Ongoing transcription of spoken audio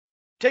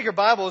Take your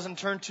Bibles and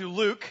turn to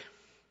Luke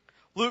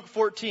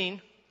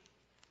 14.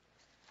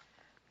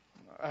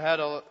 I had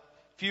a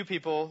few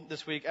people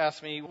this week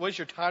ask me, what does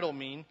your title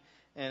mean?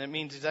 And it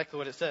means exactly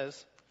what it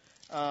says.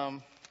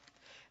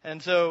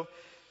 And so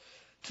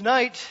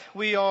tonight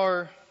we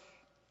are,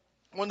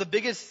 one of the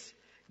biggest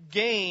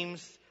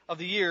games of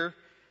the year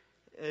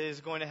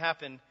is going to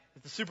happen.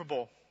 It's the Super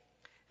Bowl.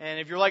 And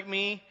if you're like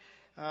me,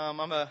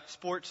 I'm a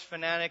sports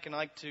fanatic and I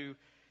like to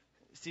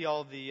see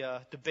all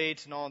the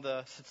debates and all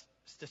the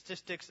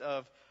statistics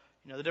of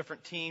the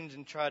different teams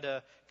and try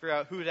to figure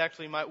out who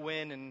actually might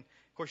win. And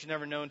of course, you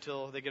never know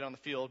until they get on the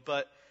field.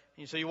 But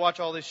so you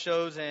watch all these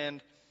shows,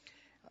 and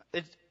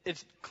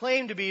it's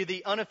claimed to be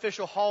the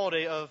unofficial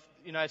holiday of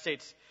the United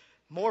States.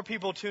 More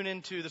people tune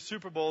into the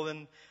Super Bowl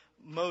than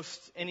most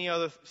any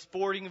other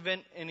sporting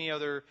event, any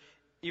other,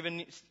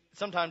 even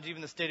sometimes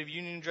even the State of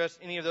Union address,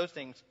 any of those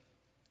things.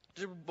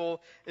 The Super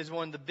Bowl is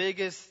one of the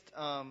biggest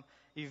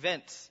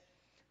events.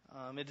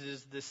 It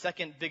is the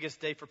second biggest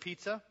day for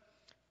pizza.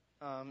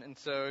 And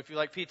so if you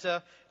like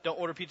pizza, don't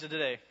order pizza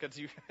today because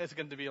it's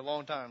going to be a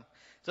long time.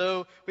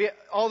 So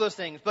all those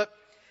things. But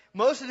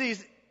most of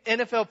these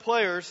NFL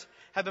players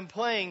have been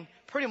playing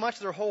pretty much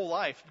their whole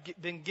life,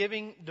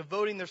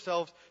 devoting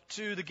themselves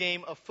to the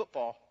game of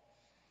football.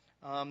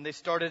 They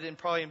started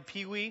probably in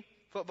Pee-wee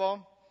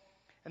football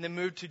and then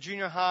moved to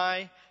junior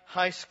high,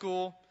 high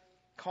school,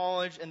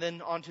 college, and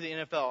then on to the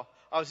NFL.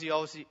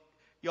 Obviously,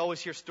 you always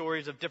hear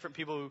stories of different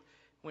people who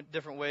went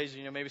different ways,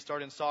 maybe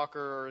started in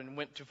soccer and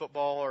went to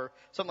football or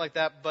something like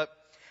that. But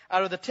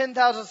out of the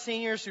 10,000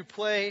 seniors who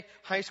play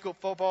high school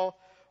football,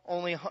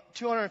 only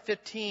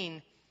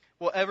 215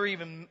 will ever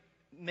even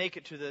make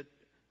it to the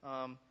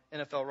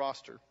NFL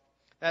roster.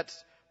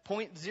 That's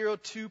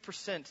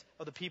 0.02%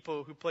 of the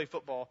people who play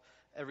football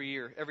every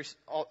year,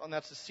 and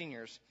that's the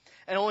seniors.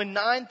 And only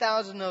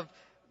 9,000 of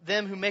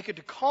them who make it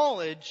to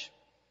college,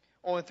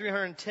 only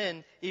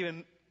 310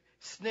 even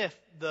sniff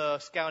the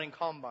scouting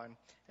combine.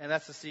 And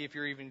that's to see if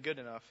you're even good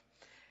enough.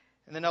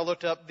 And then I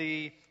looked up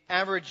the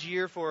average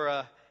year for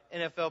an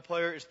NFL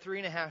player is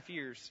 3.5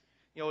 years.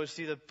 You always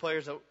see the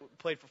players that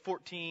played for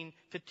 14,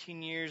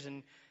 15 years.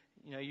 And,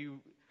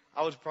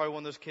 I was probably one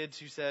of those kids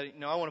who said,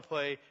 I want to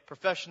play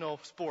professional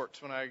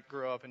sports when I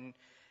grow up. And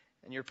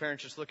your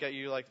parents just look at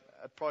you like,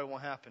 that probably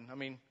won't happen. I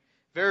mean,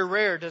 very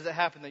rare does it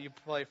happen that you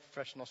play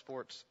professional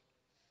sports.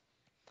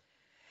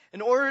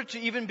 In order to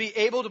even be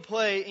able to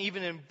play,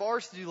 even in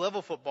varsity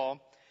level football,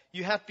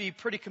 you have to be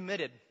pretty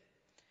committed.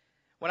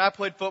 When I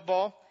played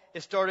football,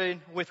 it started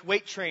with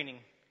weight training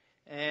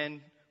and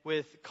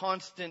with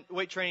constant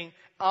weight training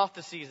off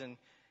the season.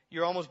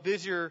 You're almost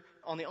busier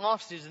on the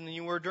off season than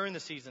you were during the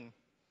season.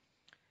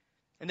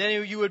 And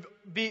then you would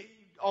be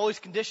always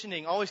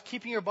conditioning, always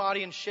keeping your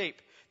body in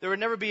shape. There would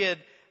never be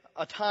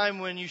a time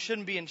when you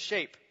shouldn't be in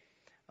shape.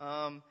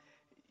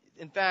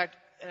 In fact,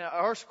 at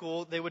our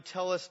school, they would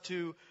tell us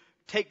to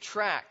take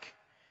track.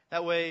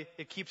 That way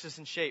it keeps us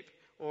in shape.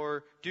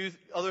 Or do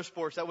other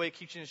sports. That way it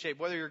keeps you in shape.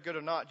 Whether you're good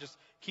or not, just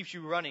keeps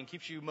you running,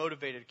 keeps you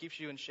motivated, keeps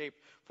you in shape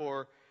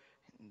for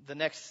the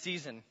next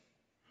season.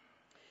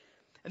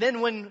 And then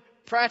when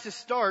practice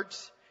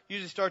starts,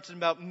 usually starts in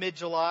about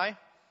mid-July.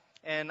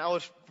 And I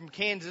was from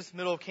Kansas,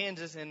 middle of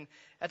Kansas, and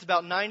that's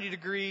about 90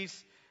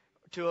 degrees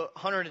to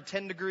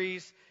 110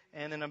 degrees,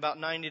 and then about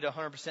 90 to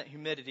 100%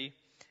 humidity.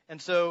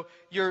 And so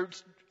you're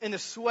in the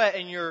sweat,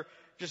 and you're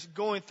just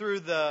going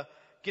through the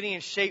getting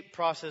in shape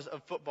process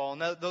of football.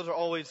 And those are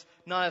always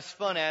not as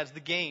fun as the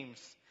games,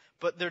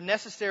 but they're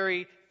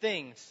necessary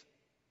things.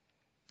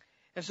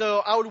 And so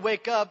I would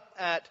wake up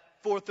at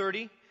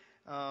 4:30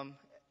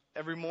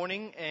 every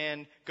morning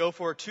and go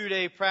for a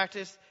 2-day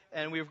practice.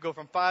 And we would go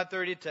from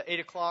 5:30 to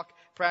 8 o'clock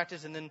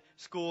practice, and then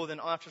school.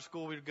 Then after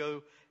school, we would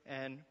go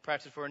and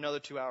practice for another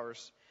 2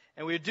 hours.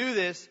 And we would do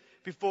this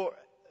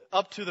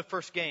up to the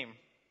first game.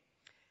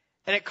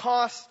 And it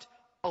cost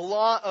a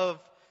lot of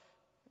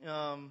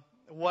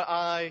what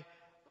I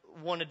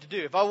wanted to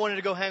do. If I wanted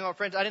to go hang out with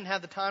friends, I didn't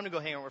have the time to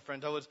go hang out with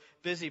friends. I was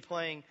busy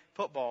playing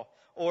football.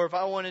 Or if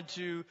I wanted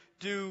to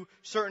do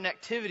certain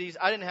activities,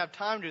 I didn't have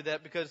time to do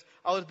that because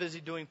I was busy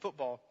doing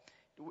football,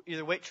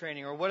 either weight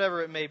training or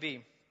whatever it may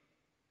be.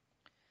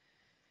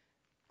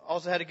 I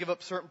also had to give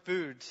up certain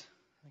foods.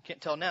 I can't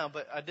tell now,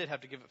 but I did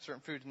have to give up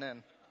certain foods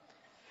then.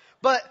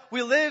 But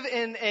we live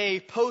in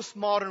a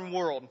postmodern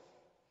world.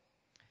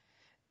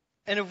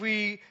 And if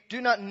we do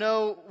not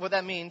know what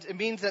that means, it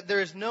means that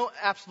there is no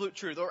absolute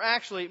truth. Or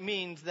actually, it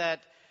means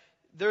that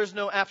there is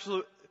no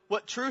absolute...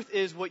 What truth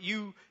is what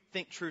you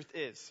think truth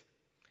is.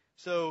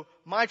 So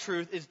my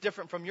truth is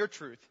different from your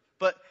truth.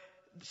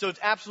 So it's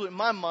absolute in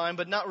my mind,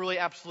 but not really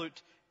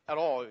absolute at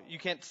all. You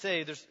can't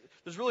say there's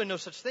really no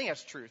such thing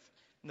as truth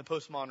in the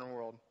postmodern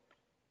world.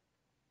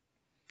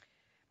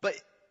 But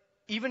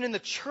even in the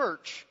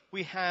church,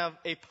 we have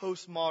a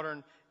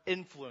postmodern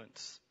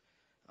influence.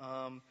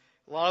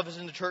 A lot of us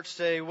in the church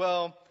say,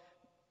 well,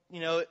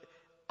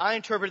 I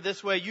interpret it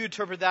this way, you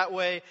interpret it that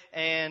way,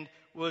 and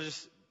we'll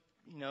just,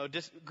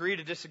 agree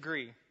to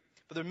disagree.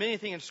 But there are many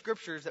things in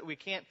scriptures that we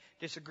can't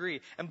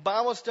disagree. And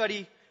Bible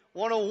study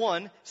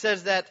 101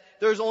 says that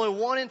there's only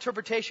one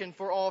interpretation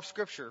for all of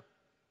Scripture.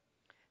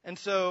 And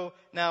so,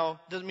 now,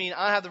 doesn't mean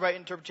I have the right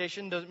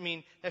interpretation, doesn't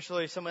mean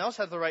necessarily someone else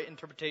has the right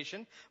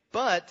interpretation,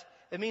 but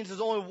it means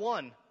there's only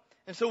one.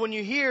 And so when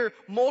you hear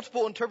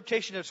multiple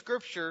interpretations of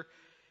Scripture,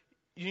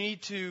 you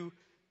need to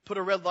put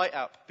a red light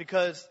out,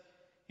 because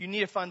you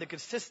need to find the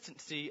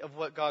consistency of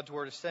what God's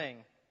Word is saying.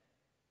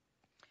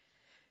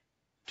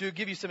 To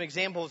give you some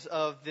examples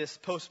of this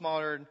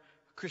postmodern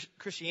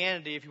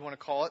Christianity, if you want to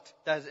call it,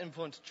 that has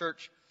influenced the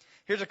church,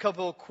 here's a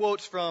couple of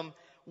quotes from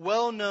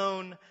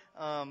well-known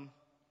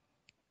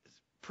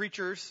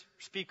preachers,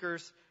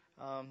 speakers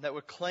that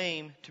would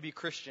claim to be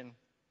Christian.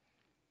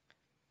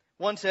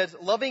 One says,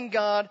 loving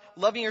God,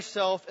 loving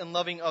yourself, and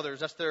loving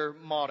others. That's their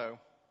motto.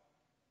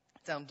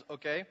 Sounds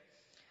okay,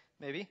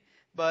 maybe.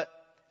 But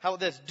how about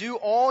this? Do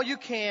all you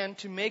can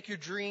to make your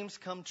dreams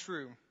come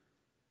true.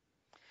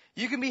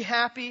 You can be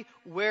happy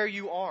where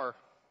you are.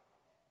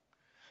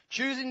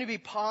 Choosing to be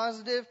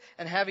positive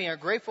and having a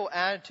grateful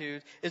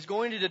attitude is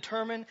going to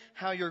determine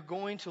how you're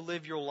going to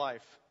live your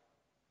life.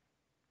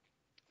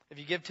 If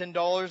you give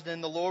 $10,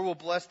 then the Lord will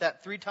bless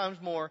that 3 times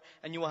more,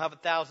 and you will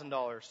have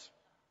 $1,000.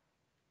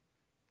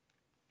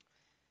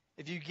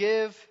 If you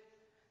give,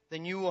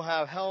 then you will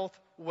have health,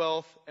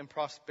 wealth, and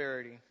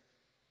prosperity.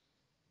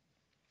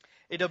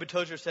 A.W.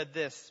 Tozer said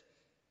this.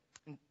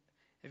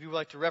 If you would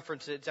like to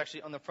reference it, it's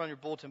actually on the front of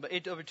your bulletin. But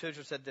A.W.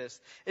 Tozer said this.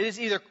 It is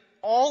either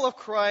all of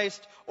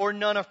Christ or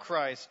none of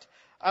Christ.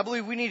 I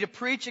believe we need to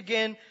preach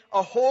again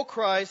a whole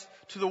Christ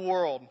to the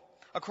world.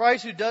 A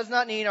Christ who does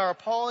not need our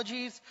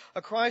apologies.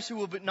 A Christ who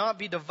will not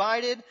be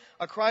divided.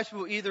 A Christ who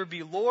will either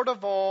be Lord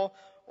of all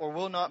or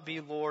will not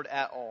be Lord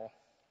at all.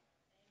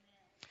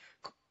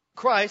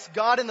 Christ,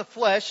 God in the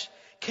flesh,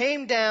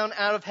 came down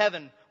out of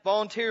heaven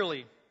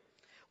voluntarily,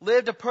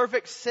 lived a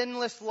perfect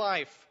sinless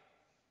life.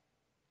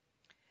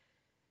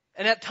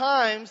 And at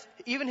times,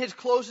 even his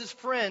closest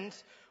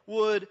friends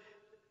would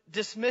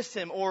dismiss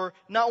him or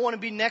not want to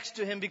be next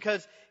to him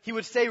because he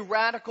would say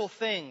radical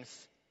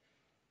things.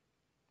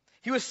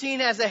 He was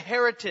seen as a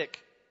heretic.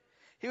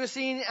 He was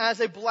seen as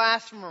a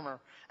blasphemer,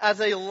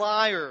 as a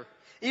liar.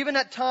 Even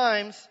at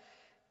times,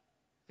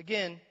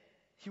 again,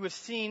 he was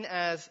seen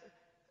as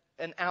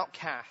an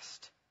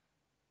outcast.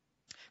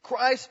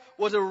 Christ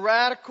was a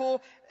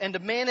radical and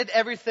demanded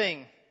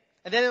everything.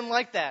 And they didn't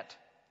like that.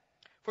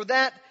 For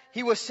that,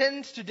 he was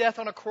sentenced to death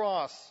on a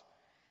cross.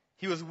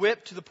 He was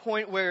whipped to the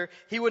point where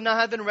he would not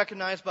have been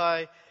recognized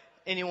by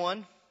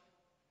anyone.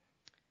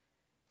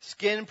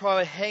 Skin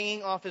probably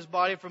hanging off his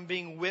body from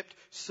being whipped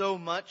so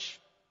much.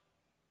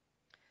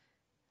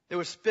 There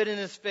was spit in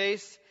his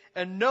face.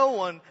 And no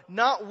one,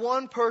 not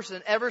one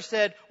person ever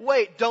said,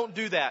 wait, don't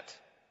do that.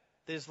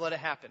 They just let it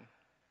happen.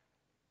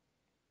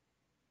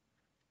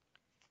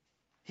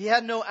 He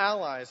had no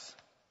allies.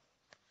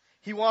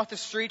 He walked the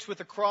streets with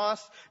a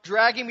cross,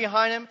 dragging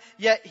behind him,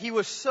 yet he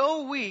was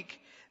so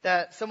weak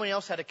that someone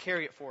else had to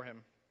carry it for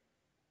him.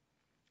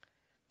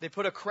 They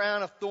put a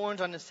crown of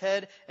thorns on his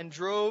head and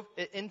drove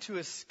it into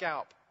his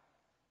scalp.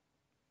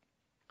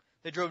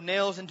 They drove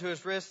nails into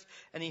his wrists,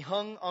 and he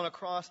hung on a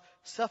cross,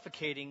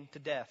 suffocating to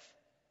death.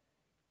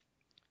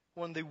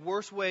 One of the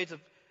worst ways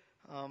of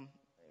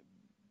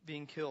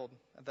being killed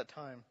at that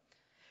time.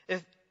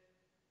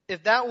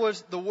 If that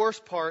was the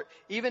worst part,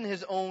 even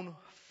his own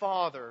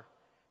father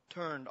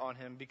turned on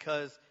him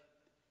because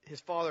his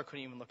father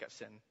couldn't even look at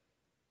sin.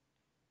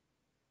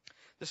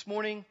 This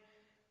morning,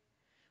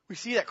 we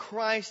see that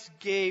Christ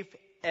gave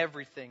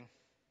everything,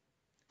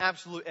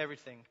 absolute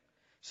everything,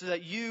 so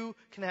that you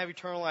can have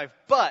eternal life.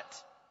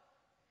 But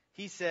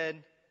he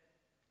said,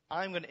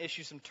 I'm going to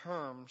issue some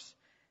terms,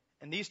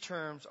 and these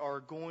terms are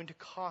going to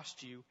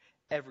cost you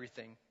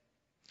everything.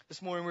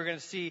 This morning, we're going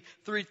to see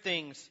 3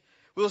 things.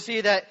 We'll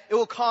see that it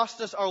will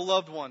cost us our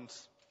loved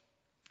ones.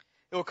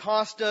 It will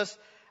cost us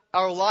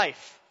our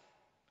life.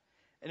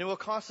 And it will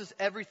cost us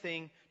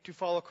everything to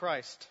follow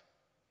Christ.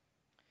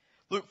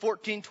 Luke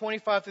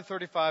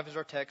 14:25-35 is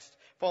our text.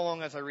 Follow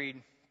along as I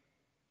read.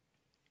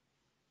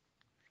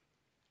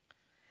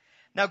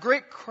 Now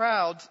great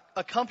crowds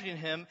accompanied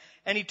him,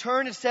 and he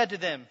turned and said to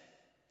them,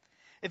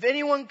 if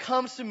anyone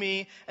comes to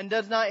me and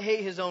does not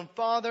hate his own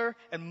father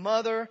and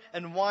mother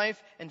and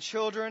wife and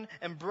children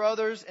and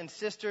brothers and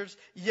sisters,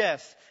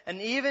 yes,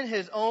 and even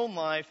his own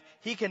life,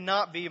 he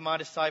cannot be my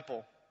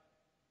disciple.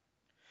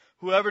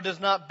 Whoever does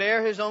not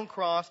bear his own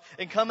cross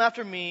and come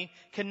after me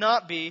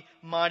cannot be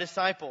my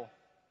disciple.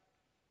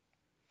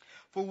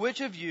 For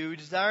which of you,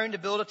 desiring to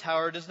build a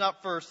tower, does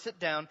not first sit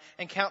down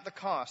and count the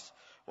cost,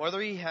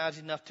 whether he has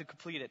enough to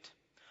complete it?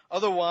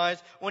 Otherwise,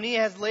 when he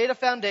has laid a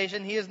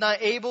foundation, he is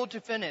not able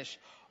to finish.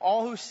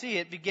 All who see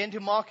it begin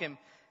to mock him,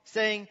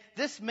 saying,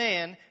 this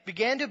man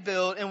began to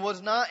build and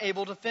was not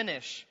able to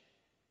finish.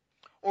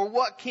 Or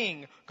what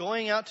king,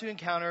 going out to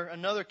encounter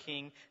another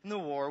king in the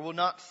war, will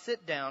not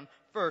sit down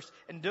first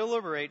and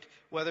deliberate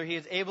whether he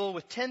is able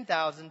with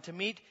 10,000 to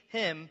meet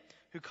him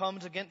who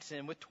comes against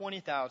him with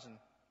 20,000?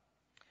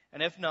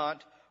 And if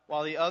not,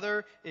 while the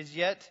other is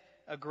yet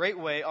a great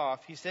way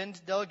off, he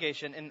sends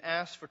delegation and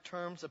asks for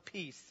terms of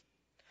peace.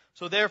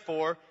 So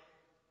therefore,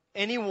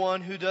 any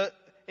one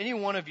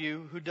of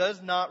you who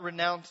does not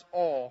renounce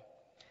all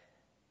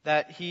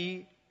that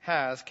he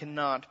has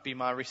cannot be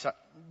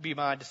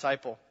my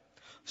disciple.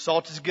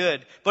 Salt is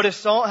good, but if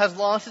salt has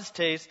lost its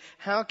taste,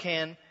 how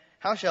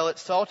shall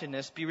its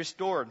saltiness be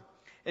restored?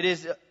 It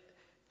is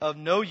of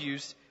no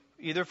use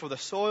either for the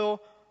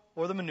soil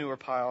or the manure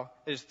pile.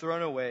 It is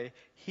thrown away.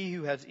 He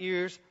who has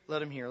ears,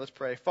 let him hear. Let's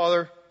pray.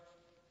 Father,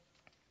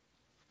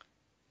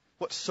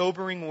 what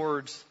sobering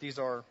words these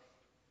are.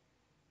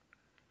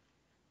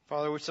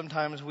 Father, which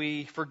sometimes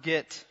we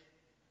forget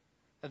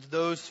as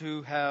those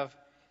who have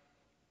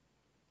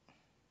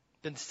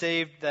been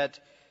saved, that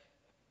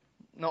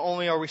not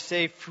only are we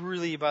saved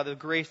freely by the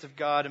grace of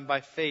God and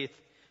by faith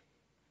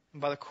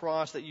and by the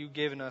cross that you've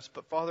given us,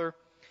 but Father,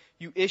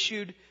 you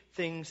issued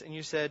things and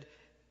you said,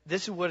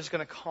 this is what it's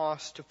going to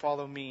cost to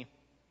follow me.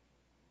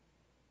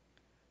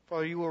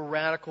 Father, you were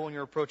radical in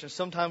your approach, and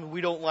sometimes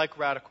we don't like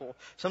radical.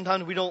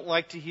 Sometimes we don't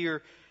like to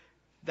hear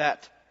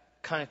that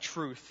kind of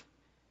truth.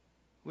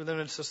 We live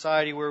in a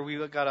society where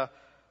we've got to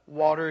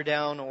water it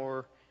down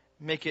or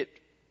make it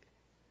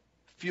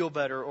feel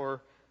better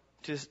or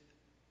to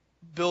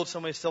build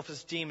somebody's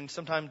self-esteem, and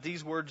sometimes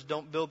these words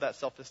don't build that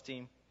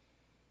self-esteem.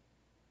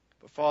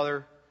 But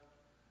Father,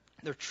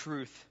 they're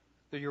truth.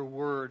 They're your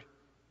word.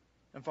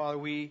 And Father,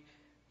 we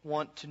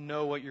want to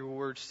know what your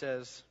word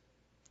says.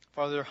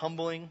 Father, they're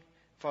humbling,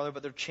 Father,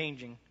 but they're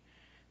changing.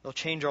 They'll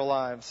change our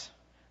lives.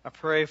 I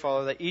pray,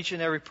 Father, that each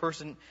and every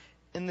person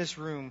in this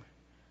room,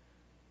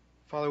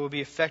 Father, will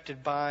be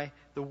affected by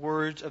the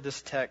words of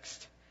this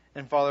text.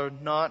 And Father,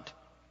 not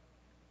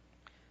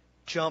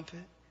jump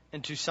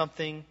into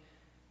something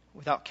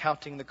without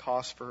counting the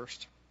cost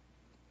first.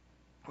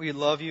 We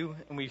love you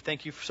and we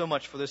thank you so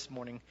much for this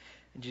morning.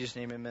 In Jesus'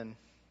 name, amen.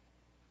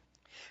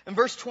 In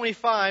verse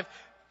 25,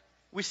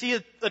 we see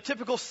a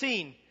typical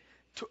scene.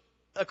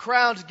 A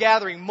crowd's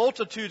gathering,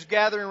 multitudes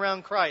gathering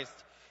around Christ.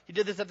 He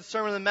did this at the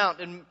Sermon on the Mount,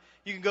 and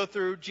you can go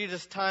through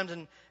Jesus' times,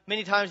 and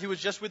many times he was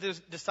just with his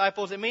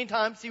disciples, and many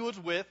times he was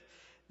with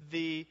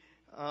these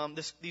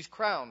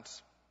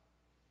crowds.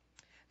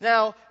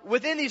 Now,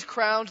 within these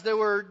crowds, there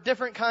were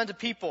different kinds of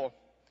people.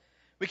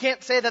 We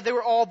can't say that they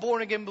were all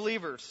born-again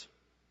believers.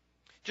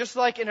 Just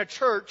like in a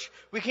church,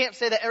 we can't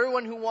say that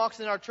everyone who walks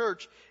in our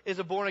church is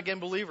a born-again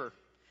believer,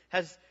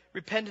 has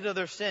repented of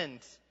their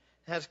sins,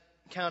 has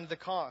counted the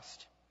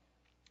cost.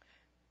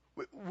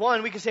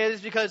 One, we can say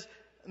this because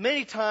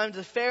many times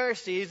the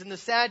Pharisees and the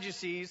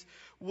Sadducees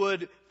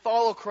would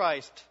follow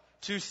Christ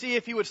to see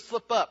if he would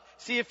slip up,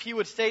 see if he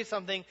would say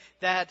something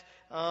that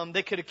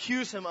they could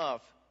accuse him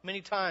of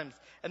many times.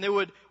 And they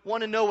would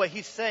want to know what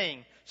he's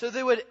saying. So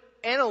they would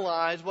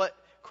analyze what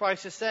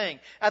Christ is saying.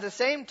 At the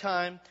same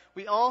time,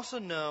 we also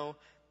know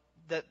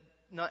that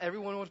not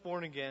everyone was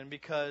born again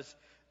because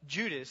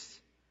Judas,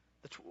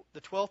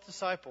 the 12th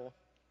disciple,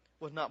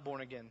 was not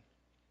born again.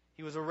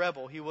 He was a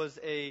rebel. He was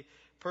a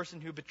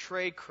person who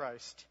betrayed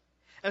Christ.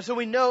 And so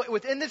we know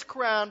within this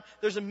crowd,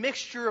 there's a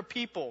mixture of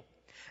people.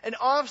 And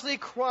obviously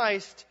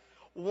Christ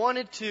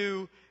wanted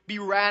to be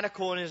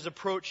radical in his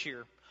approach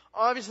here.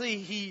 Obviously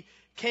he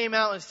came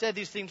out and said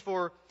these things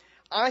for,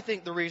 I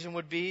think the reason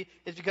would be,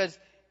 is because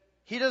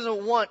he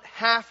doesn't want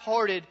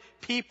half-hearted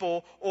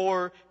people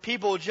or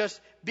people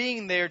just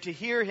being there to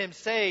hear him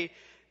say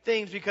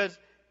things because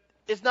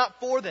it's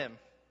not for them.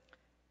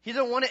 He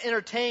doesn't want to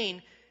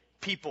entertain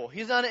people.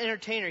 He's not an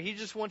entertainer. He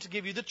just wants to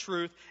give you the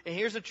truth, and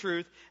here's the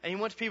truth, and he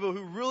wants people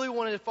who really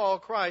wanted to follow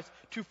Christ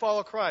to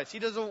follow Christ. He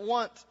doesn't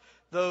want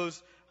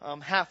those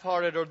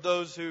half-hearted or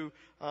those who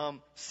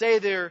say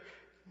they're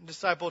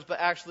disciples, but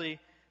actually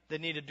they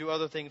need to do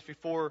other things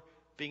before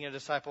being a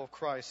disciple of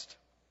Christ.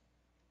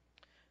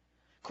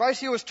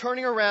 Christ here was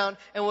turning around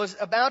and was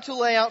about to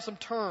lay out some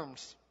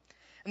terms.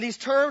 And these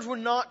terms were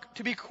not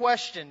to be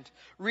questioned,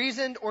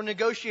 reasoned, or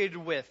negotiated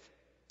with.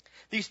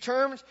 These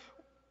terms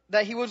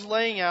that he was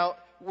laying out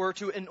were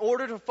to, in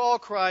order to follow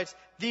Christ,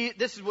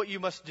 this is what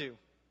you must do.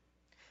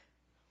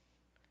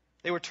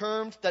 They were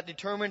terms that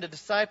determined a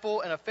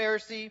disciple and a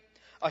Pharisee,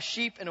 a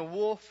sheep and a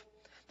wolf,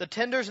 the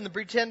tenders and the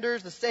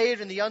pretenders, the saved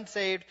and the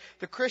unsaved,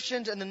 the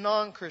Christians and the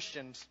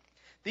non-Christians.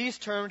 These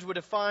terms would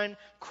define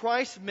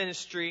Christ's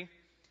ministry,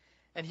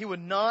 and he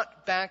would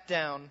not back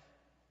down,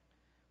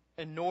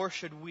 and nor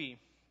should we.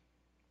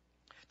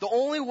 The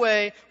only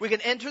way we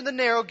can enter the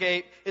narrow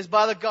gate is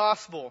by the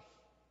gospel.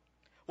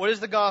 What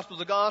is the gospel?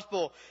 The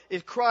gospel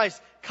is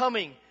Christ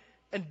coming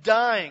and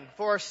dying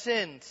for our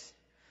sins.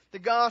 The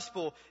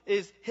gospel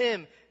is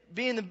him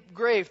being in the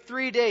grave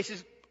 3 days,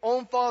 his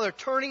own Father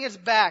turning his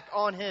back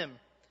on him.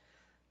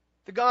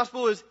 The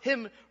gospel is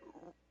him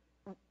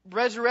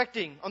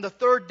resurrecting on the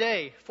third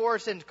day for our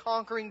sins,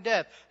 conquering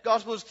death. The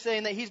gospel is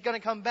saying that he's going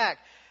to come back.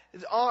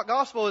 The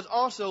gospel is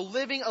also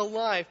living a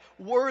life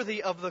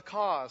worthy of the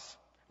cause.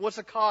 What's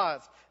the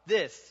cause?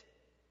 This.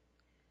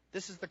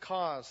 This is the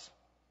cause.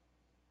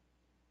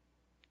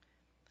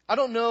 I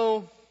don't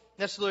know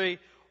necessarily,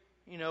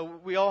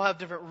 we all have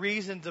different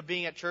reasons of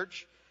being at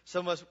church.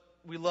 Some of us,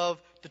 we love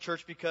the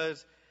church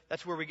because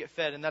that's where we get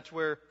fed and that's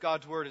where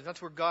God's Word is.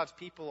 That's where God's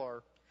people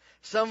are.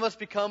 Some of us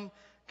become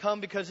come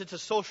because it's a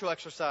social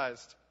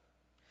exercise.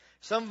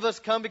 Some of us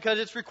come because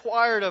it's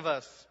required of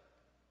us.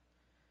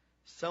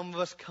 Some of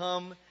us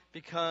come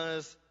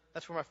because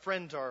that's where my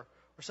friends are.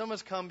 Or some of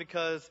us come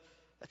because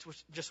that's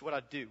just what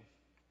I do.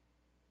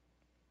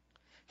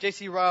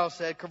 J.C. Ryle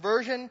said,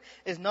 conversion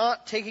is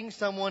not taking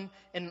someone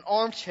in an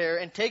armchair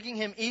and taking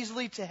him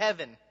easily to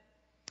heaven.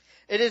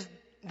 It is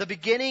the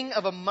beginning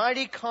of a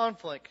mighty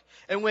conflict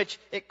in which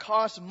it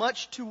costs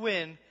much to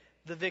win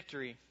the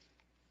victory.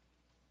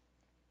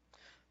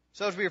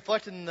 So as we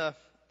reflect in the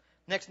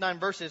next 9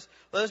 verses,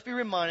 let us be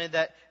reminded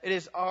that it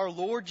is our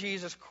Lord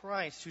Jesus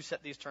Christ who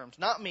set these terms.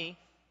 Not me,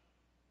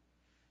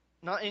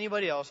 not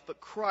anybody else,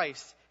 but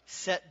Christ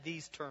set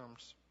these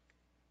terms.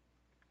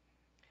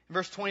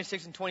 Verse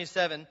 26 and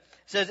 27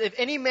 says, if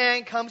any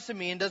man comes to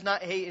me and does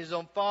not hate his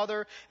own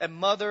father and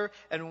mother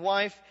and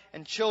wife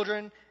and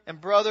children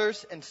and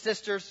brothers and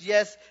sisters,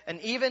 yes,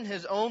 and even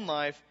his own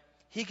life,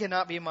 he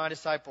cannot be my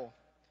disciple.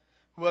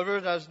 Whoever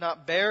does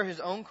not bear his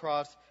own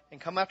cross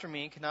and come after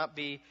me cannot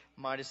be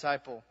my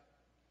disciple.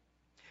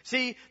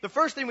 See, the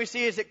first thing we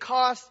see is it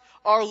costs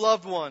our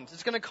loved ones.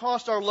 It's going to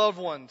cost our loved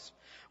ones.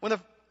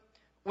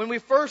 When we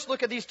first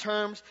look at these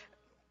terms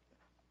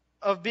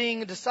of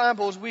being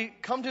disciples, we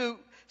come to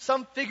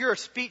some figure of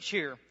speech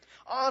here.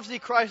 Obviously,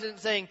 Christ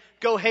isn't saying,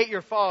 go hate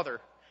your father.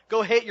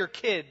 Go hate your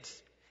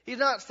kids. He's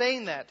not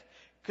saying that,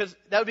 because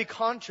that would be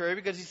contrary,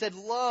 because he said,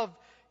 love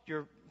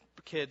your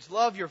kids,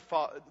 love your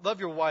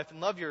wife,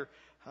 and love your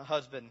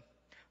husband.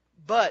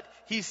 But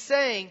he's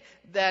saying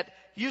that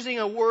using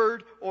a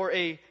word or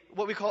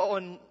what we call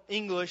in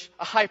English,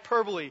 a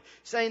hyperbole,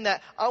 saying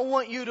that I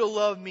want you to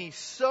love me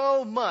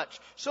so much,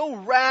 so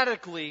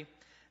radically,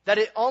 that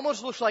it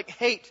almost looks like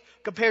hate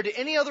compared to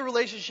any other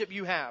relationship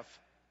you have.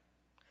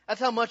 That's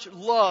how much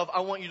love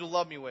I want you to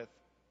love me with.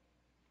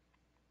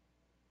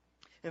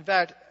 In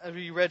fact, as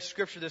we read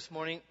scripture this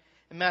morning,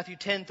 in Matthew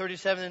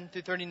 10:37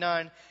 through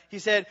 39, he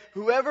said,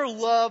 whoever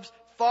loves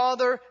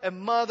father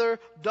and mother,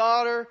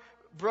 daughter,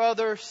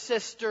 brother,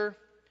 sister,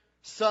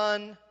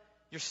 son,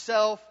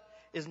 yourself,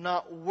 is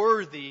not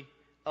worthy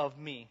of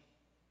me.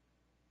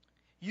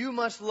 You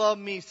must love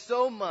me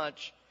so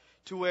much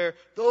to where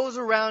those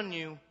around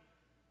you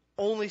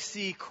only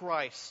see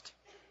Christ.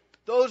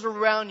 Those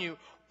around you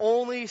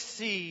only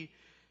see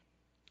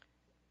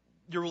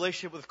your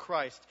relationship with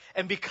Christ.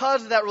 And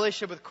because of that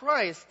relationship with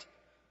Christ,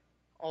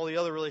 all the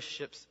other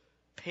relationships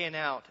pan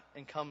out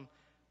and come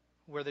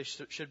where they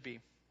should be.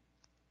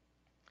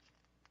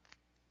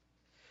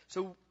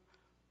 So,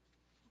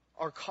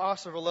 our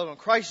cost of our loved one.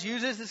 Christ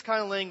uses this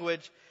kind of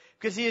language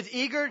because he is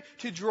eager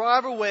to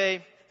drive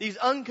away these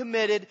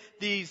uncommitted,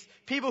 these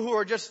people who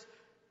are just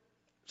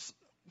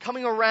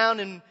coming around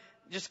and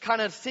just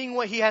kind of seeing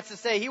what he has to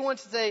say. He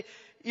wants to say,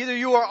 either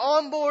you are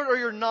on board or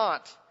you're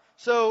not.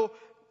 So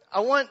I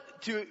want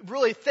to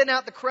really thin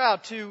out the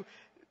crowd, to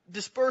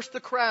disperse the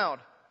crowd.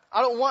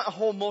 I don't want a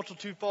whole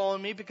multitude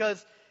following me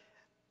because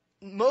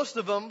most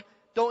of them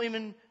don't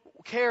even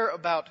care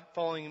about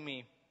following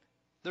me.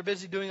 They're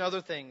busy doing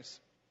other things.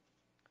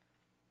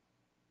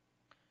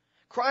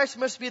 Christ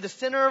must be the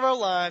center of our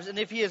lives, and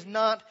if he is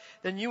not,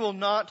 then you will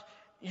not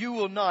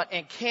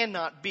and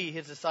cannot be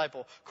his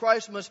disciple.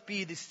 Christ must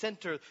be the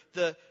center,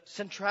 the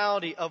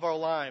centrality of our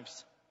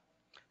lives.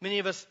 Many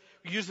of us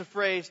use the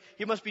phrase,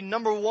 he must be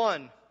number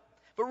one.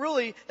 But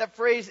really, that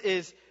phrase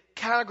is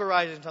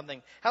categorizing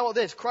something. How about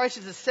this? Christ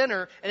is the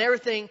center, and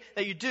everything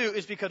that you do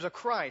is because of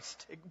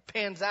Christ. It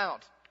pans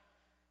out.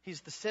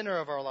 He's the center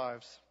of our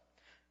lives.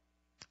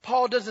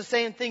 Paul does the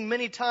same thing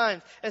many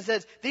times and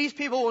says, these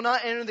people will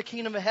not enter the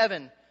kingdom of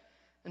heaven.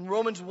 And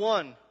Romans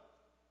 1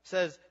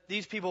 says,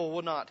 these people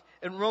will not.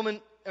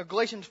 In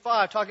Galatians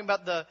 5, talking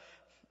about the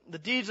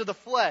deeds of the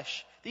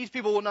flesh, these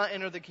people will not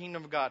enter the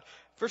kingdom of God.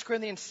 1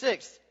 Corinthians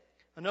 6,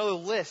 another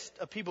list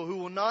of people who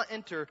will not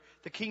enter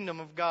the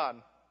kingdom of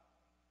God.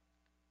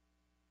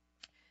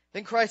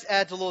 Then Christ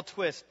adds a little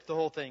twist to the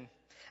whole thing.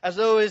 As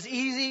though it is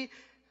easy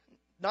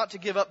not to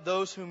give up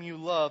those whom you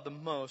love the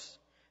most,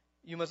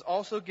 you must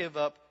also give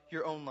up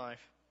your own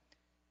life.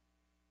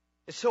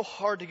 It's so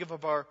hard to give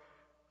up our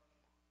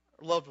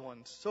loved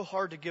ones. So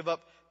hard to give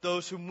up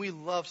those whom we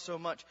love so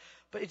much.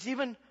 But it's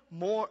even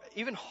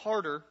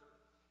harder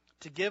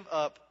to give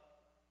up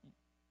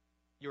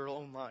your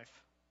own life.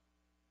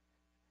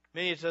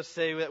 Many of us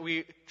say that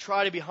we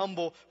try to be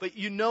humble, but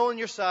you know in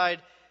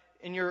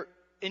your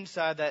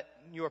inside that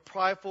you are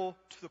prideful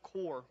to the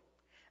core.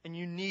 And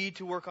you need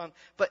to work on.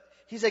 But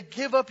he said,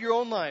 give up your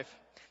own life.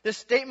 This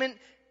statement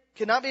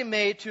cannot be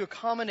made to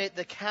accommodate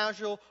the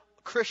casual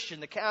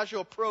Christian, the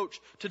casual approach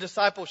to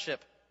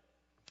discipleship.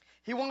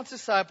 He wants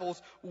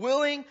disciples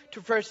willing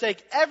to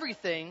forsake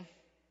everything.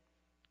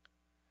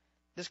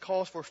 This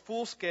calls for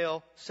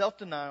full-scale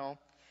self-denial,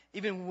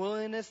 even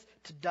willingness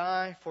to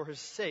die for his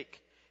sake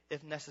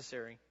if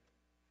necessary.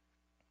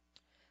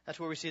 That's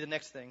where we see the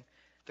next thing.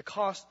 The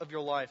cost of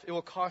your life. It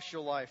will cost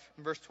your life.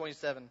 In verse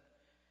 27,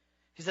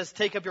 he says,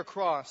 take up your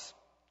cross.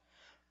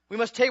 We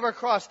must take our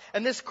cross.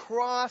 And this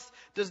cross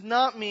does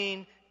not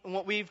mean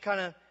what we've kind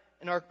of,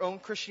 in our own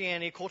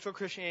Christianity, cultural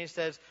Christianity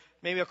says,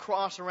 maybe a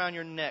cross around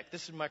your neck.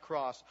 This is my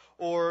cross.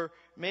 Or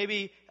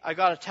maybe I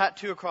got a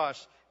tattoo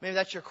across. Maybe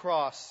that's your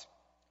cross.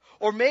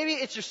 Or maybe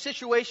it's your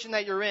situation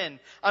that you're in.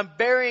 I'm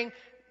bearing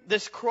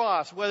this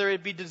cross, whether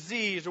it be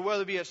disease or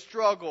whether it be a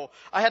struggle.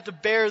 I have to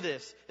bear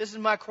this. This is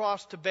my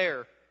cross to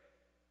bear.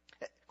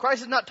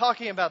 Christ is not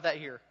talking about that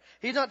here.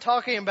 He's not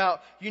talking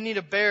about you need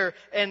to bear.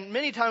 And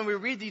many times we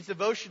read these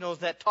devotionals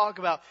that talk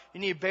about you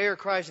need to bear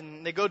Christ,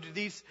 and they go to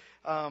these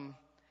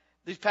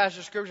passages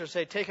of Scripture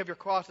say, take up your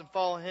cross and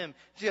follow Him.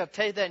 So you have to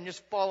take that and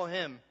just follow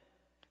Him.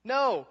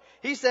 No.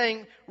 He's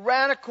saying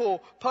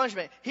radical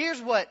punishment.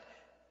 Here's what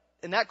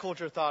in that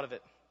culture thought of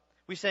it.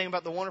 We sang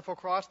about the wonderful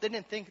cross. They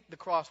didn't think the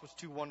cross was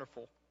too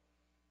wonderful.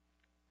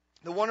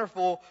 The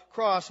wonderful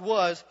cross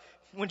was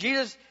when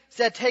Jesus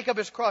said take up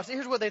His cross.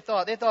 Here's what they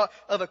thought. They thought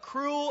of a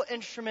cruel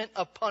instrument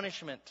of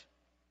punishment.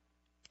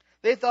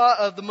 They thought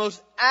of the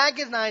most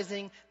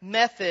agonizing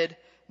method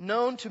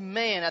known to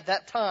man at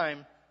that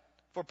time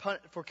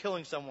for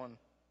killing someone.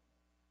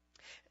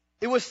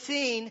 It was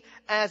seen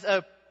as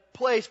a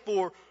place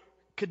for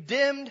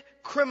condemned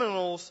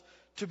criminals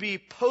to be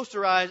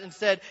posterized and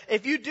said,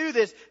 if you do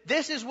this,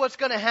 this is what's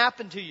going to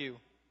happen to you.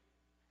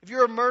 If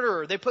you're a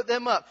murderer, they put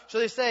them up. So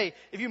they say,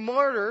 if you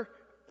murder,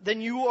 then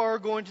you are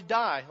going to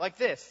die like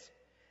this.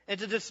 And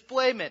it's a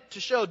displayment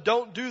to show,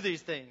 don't do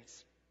these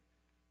things.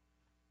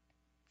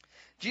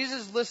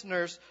 Jesus'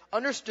 listeners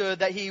understood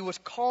that He was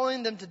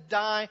calling them to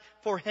die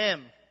for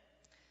Him.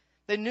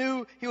 They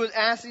knew He was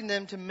asking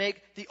them to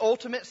make the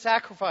ultimate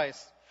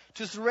sacrifice,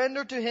 to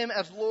surrender to Him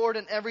as Lord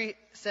in every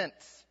sense.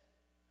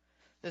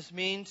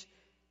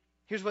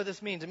 Here's what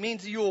this means. It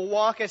means that you will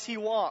walk as He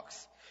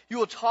walks. You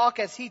will talk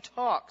as He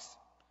talks.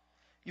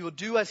 You will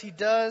do as He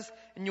does,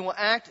 and you will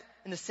act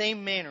in the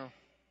same manner.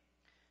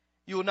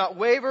 You will not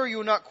waver, you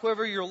will not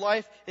quiver. Your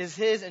life is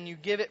His, and you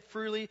give it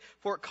freely,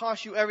 for it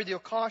costs you everything. It will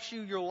cost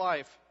you your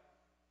life.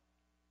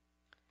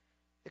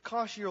 It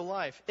costs you your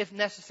life, if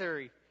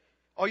necessary.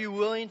 Are you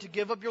willing to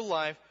give up your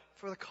life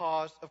for the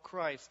cause of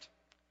Christ?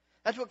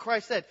 That's what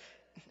Christ said.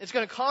 It's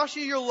going to cost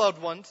you your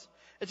loved ones.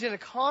 It's going to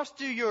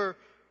cost you your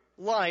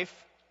life.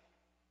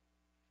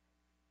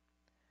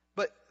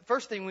 But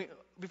first thing,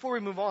 before we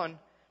move on,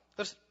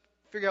 let's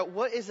figure out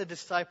what is a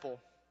disciple.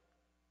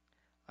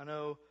 I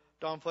know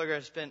Don Flegger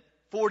has spent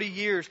 40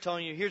 years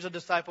telling you, here's a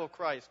disciple of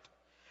Christ.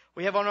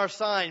 We have on our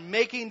sign,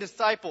 making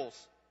disciples.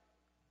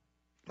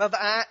 But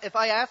if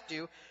I asked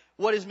you,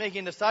 what is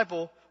making a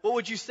disciple, what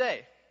would you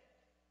say?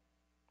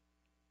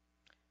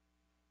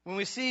 When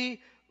we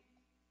see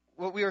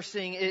what we are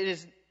seeing, it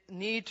is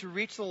need to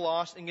reach the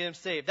lost and get them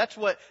saved. That's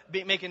what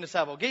making a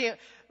disciple.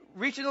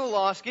 Reaching the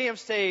lost, getting them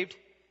saved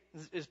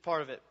is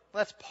part of it.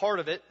 Well, that's part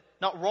of it.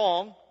 Not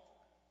wrong.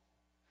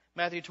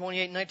 Matthew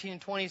 28:19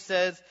 and 20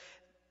 says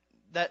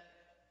that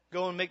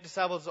go and make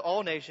disciples of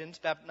all nations,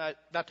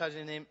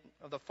 baptizing in the name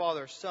of the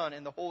Father, Son,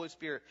 and the Holy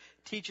Spirit,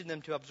 teaching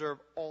them to observe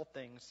all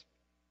things.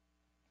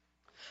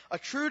 A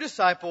true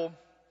disciple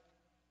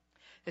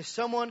is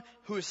someone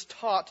who is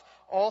taught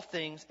all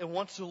things and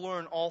wants to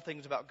learn all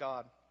things about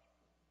God.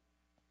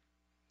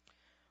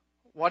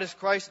 Why does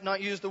Christ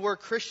not use the word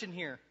Christian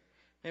here?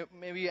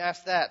 Maybe you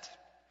ask that.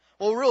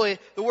 Well, really,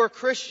 the word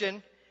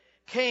Christian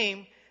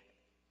came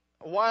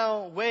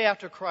way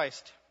after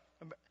Christ.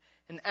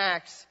 In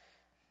Acts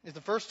is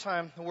the first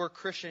time the word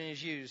Christian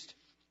is used.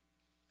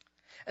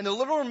 And the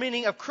literal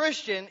meaning of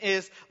Christian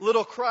is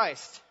little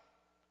Christ.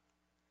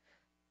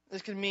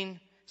 This can mean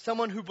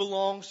someone who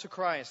belongs to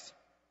Christ.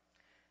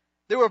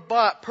 They were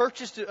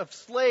purchased of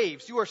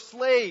slaves. You are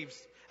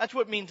slaves. That's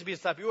what it means to be a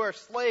disciple. You are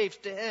slaves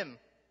to Him.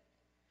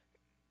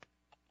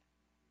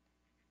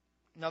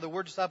 Now, the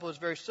word disciple is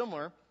very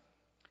similar.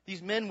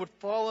 These men would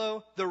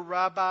follow their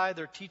rabbi,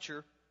 their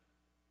teacher,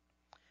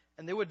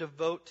 and they would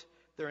devote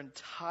their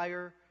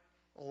entire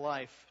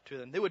life to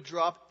them. They would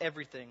drop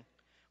everything.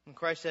 When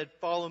Christ said,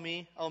 follow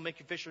me, I'll make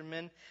you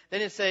fishermen, they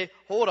didn't say,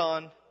 hold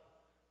on,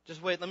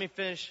 just wait, let me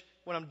finish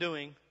what I'm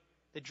doing.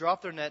 They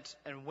dropped their nets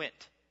and went.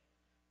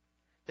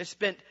 They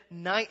spent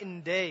night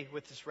and day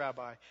with this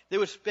rabbi. They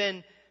would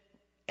spend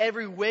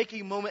every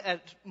waking moment as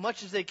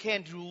much as they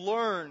can to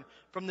learn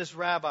from this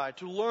rabbi,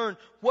 to learn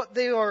what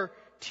they are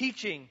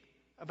teaching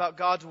about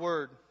God's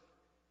Word.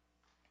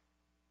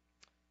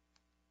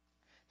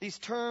 These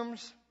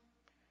terms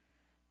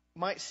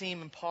might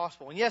seem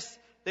impossible. And yes,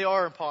 they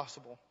are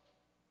impossible.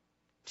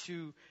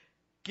 To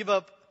give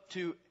up,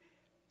 to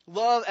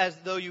love as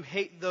though you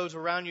hate those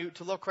around you,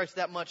 to love Christ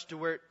that much to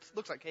where it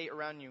looks like hate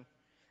around you.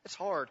 It's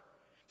hard.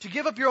 To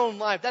give up your own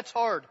life, that's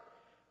hard.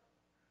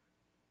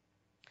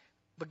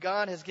 But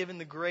God has given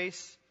the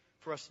grace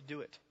for us to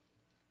do it.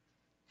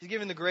 He's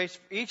given the grace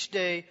each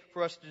day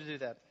for us to do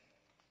that.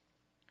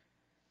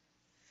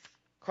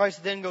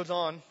 Christ then goes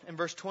on in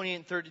verse 20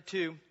 and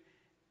 32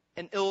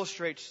 and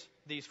illustrates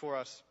these for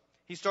us.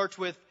 He starts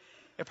with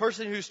a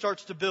person who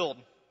starts to build.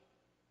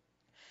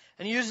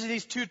 And he uses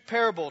these two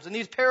parables. And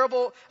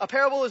a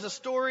parable is a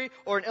story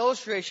or an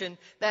illustration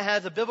that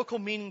has a biblical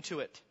meaning to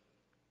it.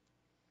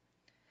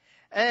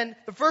 And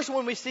the first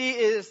one we see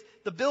is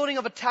the building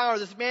of a tower.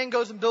 This man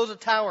goes and builds a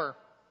tower.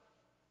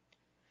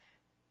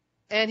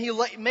 and he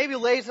maybe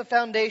lays the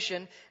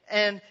foundation,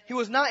 and he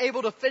was not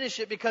able to finish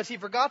it because he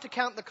forgot to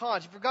count the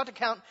cost. He forgot to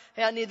count,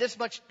 hey, I need this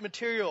much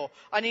material.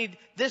 I need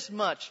this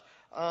much,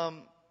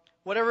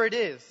 whatever it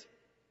is.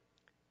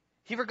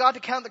 He forgot to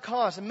count the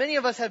cost. And many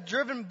of us have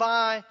driven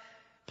by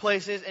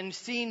places and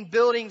seen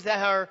buildings that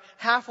are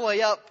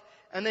halfway up,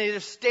 and they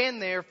just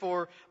stand there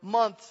for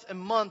months and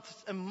months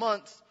and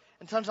months,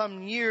 and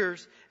sometimes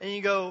years, and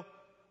you go,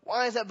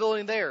 why is that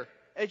building there?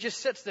 It just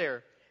sits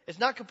there. It's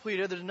not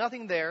completed. There's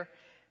nothing there.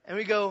 And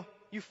we go,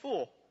 you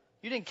fool.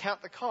 You didn't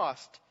count the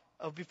cost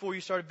of before you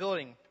started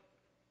building.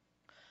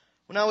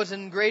 When I was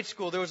in grade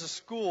school, there was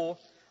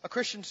a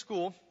Christian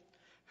school,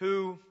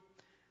 who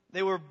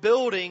they were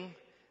building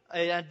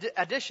an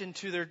addition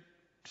to their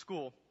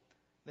school.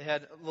 They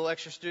had a little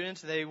extra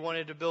students. They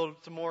wanted to build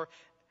some more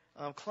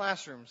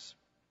classrooms.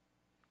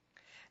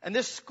 And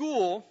this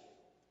school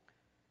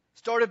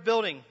started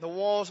building. The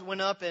walls went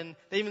up, and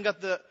they even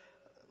got the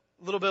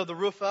little bit of the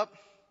roof up.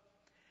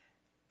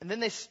 And then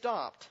they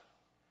stopped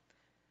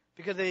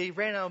because they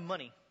ran out of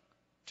money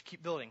to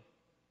keep building.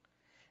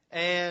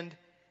 And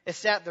it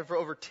sat there for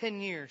over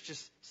 10 years,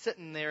 just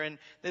sitting there. And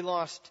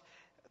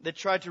they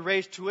tried to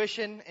raise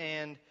tuition,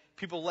 and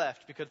people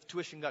left because the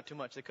tuition got too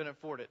much. They couldn't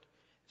afford it.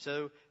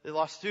 So they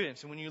lost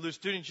students. And when you lose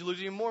students, you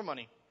lose even more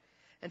money.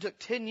 And it took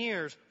 10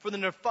 years for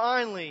them to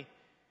finally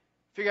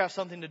figure out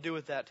something to do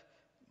with that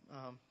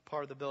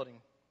part of the building.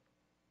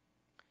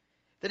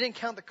 They didn't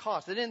count the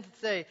cost. They didn't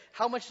say,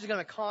 how much is it going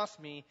to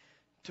cost me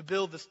to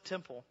build this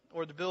temple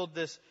or to build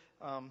this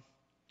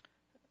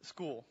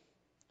school?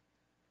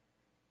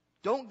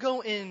 Don't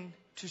go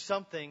into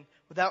something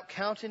without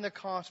counting the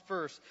cost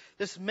first.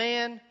 This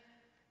man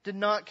did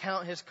not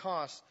count his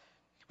costs.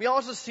 We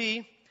also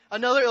see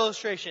another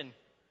illustration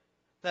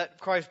that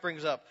Christ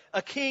brings up.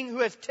 A king who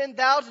has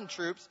 10,000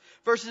 troops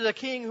versus a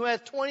king who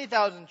has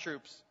 20,000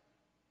 troops.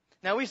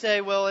 Now we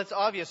say, well, it's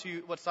obvious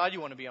what side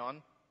you want to be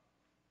on.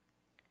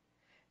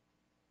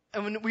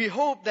 And we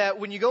hope that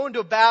when you go into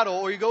a battle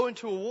or you go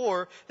into a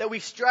war, that we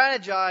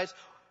strategize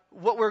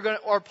what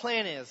our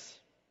plan is.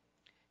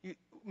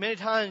 Many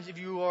times, if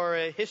you are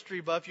a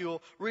history buff,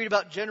 you'll read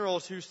about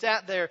generals who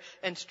sat there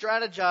and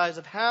strategized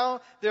of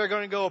how they're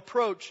going to go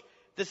approach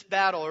this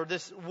battle or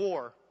this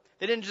war.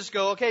 They didn't just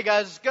go, okay,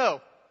 guys, let's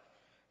go.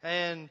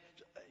 And,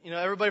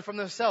 everybody from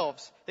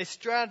themselves. They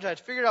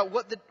strategized, figured out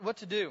what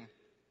to do.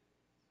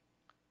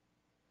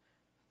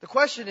 The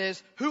question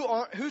is,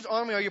 whose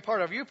army are you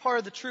part of? Are you part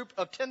of the troop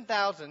of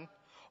 10,000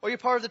 or are you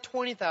part of the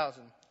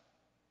 20,000?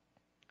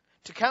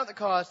 To count the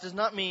cost does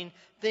not mean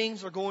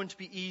things are going to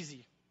be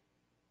easy.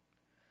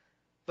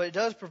 But it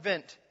does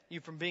prevent you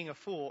from being a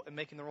fool and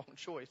making the wrong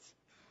choice.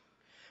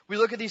 We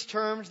look at these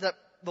terms that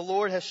the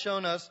Lord has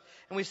shown us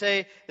and we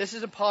say, this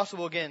is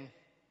impossible again.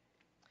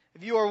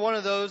 If you are one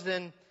of those,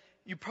 then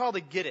you probably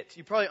get it.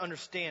 You probably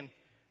understand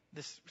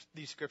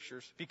these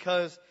scriptures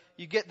because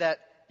you get that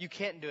you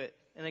can't do it.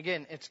 And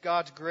again, it's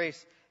God's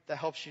grace that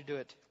helps you do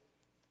it.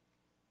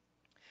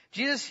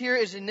 Jesus here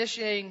is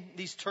initiating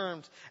these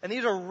terms, and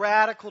these are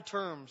radical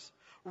terms.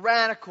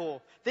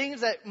 Radical.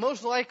 Things that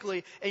most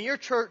likely in your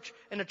church,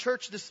 in a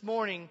church this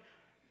morning,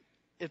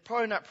 is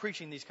probably not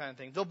preaching these kind of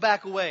things. They'll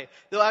back away.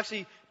 They'll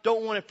actually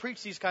don't want to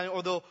preach these kind of,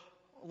 or they'll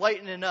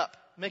lighten it up,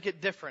 make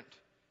it different.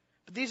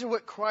 But these are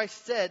what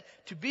Christ said.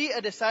 To be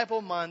a disciple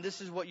of mine,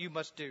 this is what you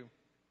must do.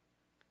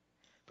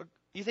 But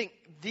you think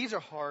these are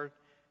hard.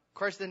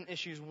 Christ then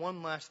issues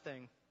one last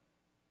thing.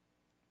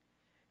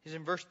 He's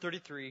in verse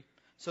 33.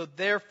 So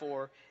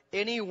therefore,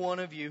 any one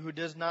of you who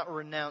does not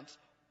renounce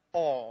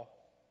all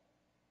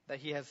that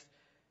he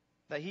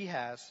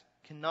has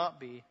cannot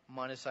be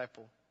my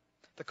disciple.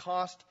 The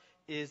cost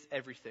is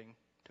everything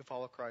to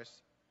follow Christ.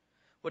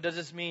 What does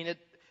this mean?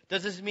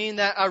 Does this mean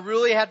that I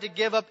really have to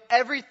give up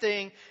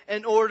everything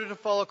in order to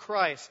follow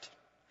Christ?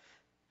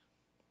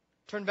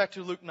 Turn back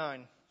to Luke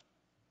 9.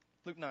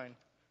 Luke 9.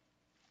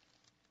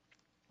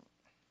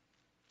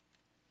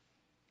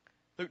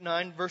 Luke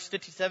 9, verse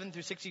 57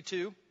 through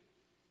 62.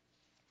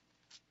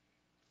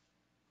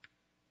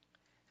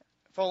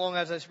 Follow along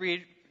as I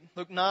read.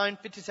 Luke 9,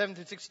 57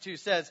 through 62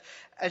 says,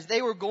 as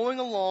they were going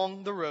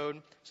along the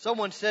road,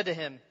 someone said to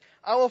him,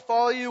 I will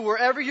follow you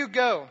wherever you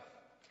go.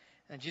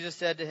 And Jesus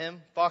said to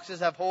him, foxes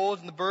have holes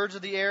and the birds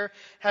of the air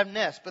have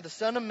nests, but the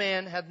Son of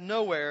Man hath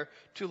nowhere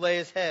to lay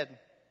his head.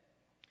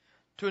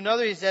 To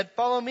another he said,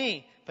 follow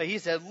me. But he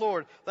said,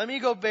 Lord, let me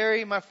go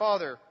bury my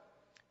father.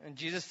 And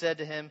Jesus said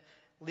to him,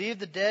 leave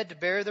the dead to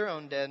bury their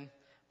own dead,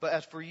 but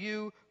as for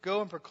you,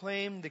 go and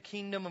proclaim the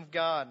kingdom of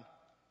God.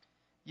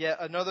 Yet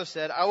another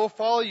said, I will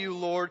follow you,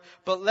 Lord,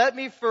 but let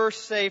me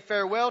first say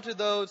farewell to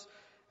those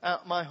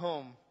at my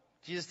home.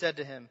 Jesus said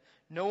to him,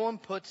 no one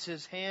puts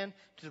his hand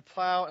to the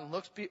plow and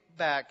looks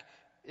back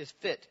is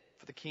fit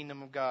for the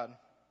kingdom of God.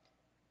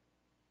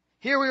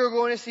 Here we are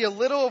going to see a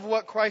little of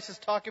what Christ is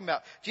talking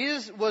about.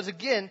 Jesus was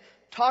again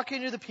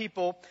talking to the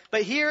people,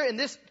 but here in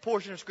this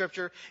portion of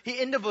Scripture, he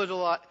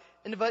individualized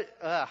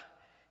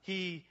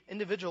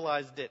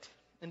it.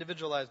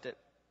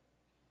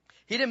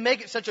 He didn't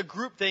make it such a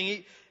group thing.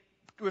 He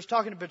was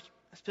talking to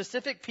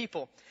specific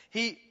people.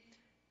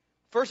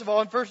 First of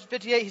all, in verse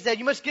 58, he said,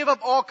 you must give up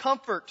all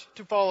comfort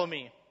to follow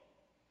me.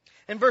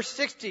 In verse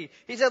 60,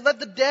 he said, let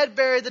the dead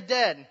bury the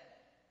dead.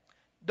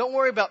 Don't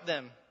worry about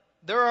them.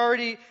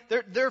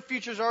 Their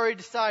future's already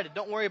decided.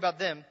 Don't worry about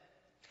them.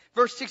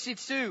 Verse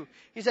 62,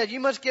 he said, you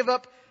must give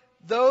up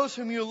those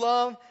whom you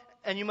love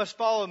and you must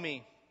follow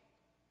me.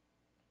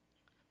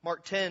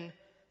 Mark 10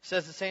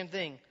 says the same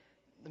thing.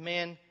 The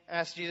man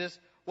asked Jesus,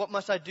 what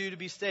must I do to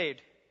be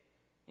saved?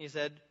 He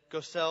said,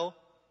 go sell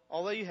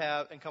all that you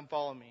have and come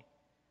follow me.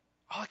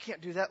 Oh, I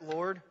can't do that,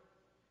 Lord.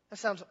 That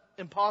sounds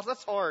impossible.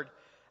 That's hard.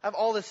 I have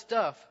all this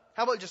stuff.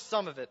 How about just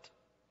some of it?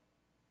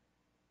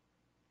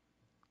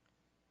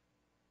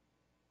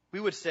 We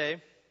would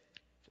say,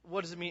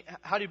 what does it mean?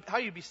 How do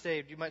you be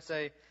saved? You might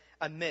say,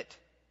 admit.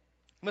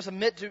 You must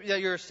admit that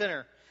you're a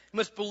sinner. You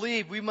must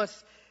believe. We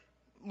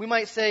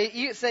might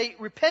say,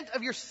 repent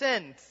of your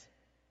sins.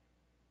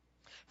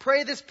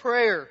 Pray this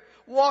prayer.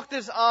 Walk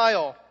this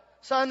aisle.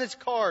 Sign this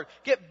card.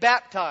 Get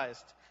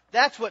baptized.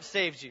 That's what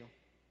saves you.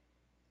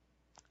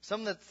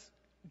 Something that's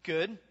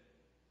good.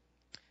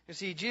 You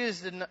see,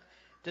 Jesus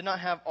did not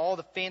have all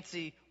the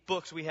fancy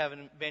books we have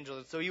in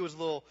evangelism, so he was a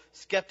little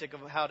skeptic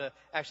of how to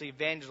actually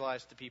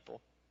evangelize to people.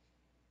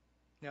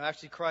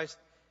 Actually, Christ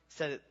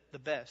said it the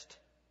best.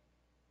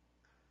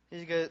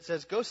 He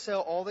says, go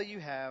sell all that you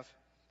have.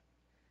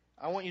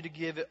 I want you to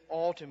give it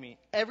all to me.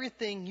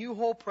 Everything you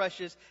hold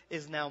precious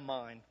is now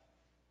mine.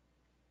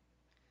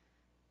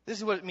 This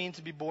is what it means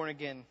to be born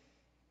again.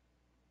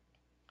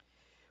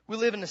 We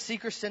live in a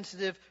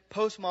seeker-sensitive,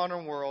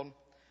 postmodern world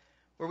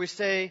where we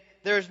say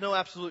there is no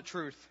absolute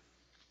truth.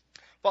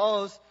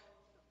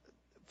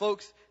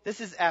 Folks,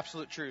 this is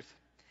absolute truth.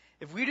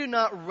 If we do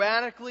not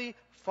radically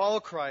follow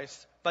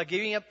Christ by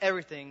giving up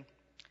everything,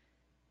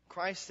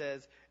 Christ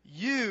says,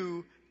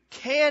 you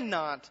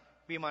cannot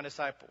be my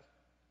disciple.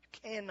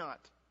 You cannot.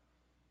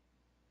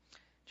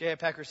 J.I.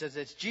 Packer says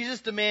this,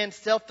 Jesus demands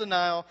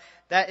self-denial,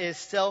 that is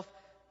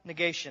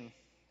self-negation,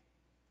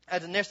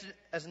 as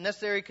a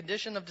necessary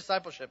condition of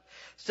discipleship.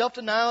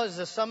 Self-denial is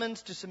a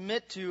summons to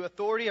submit to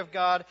authority of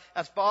God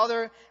as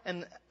Father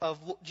and of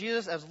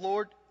Jesus as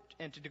Lord,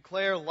 and to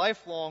declare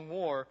lifelong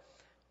war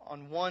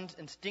on one's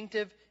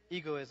instinctive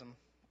egoism.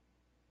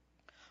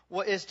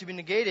 What is to be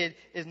negated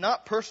is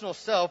not personal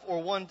self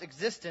or one's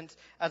existence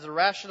as a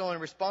rational and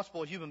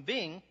responsible human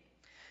being.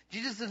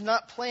 Jesus does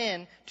not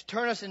plan to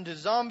turn us into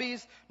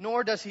zombies,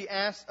 nor does he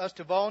ask us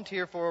to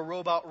volunteer for a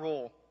robot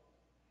role.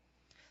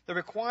 The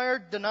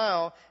required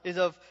denial is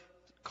of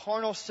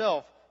carnal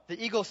self,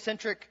 the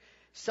egocentric,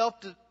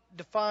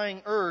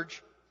 self-defying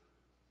urge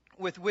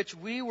with which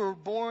we were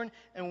born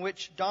and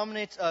which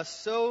dominates us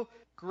so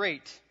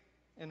great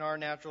in our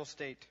natural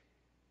state.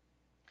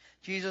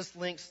 Jesus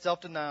links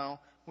self-denial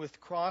with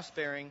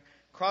cross-bearing.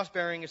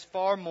 Cross-bearing is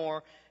far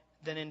more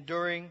than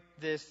enduring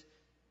this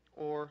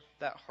or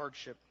that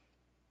hardship.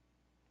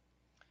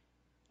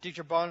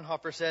 Dietrich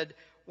Bonhoeffer said,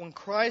 when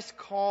Christ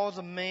calls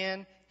a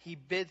man, he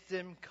bids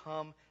him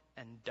come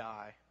and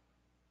die.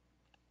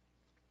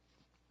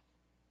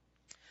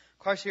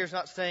 Christ here is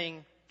not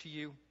saying to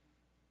you,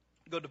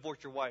 go divorce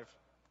your wife.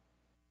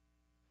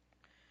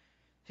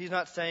 He's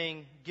not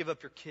saying, give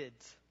up your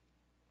kids.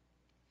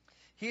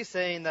 He's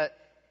saying that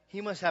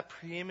he must have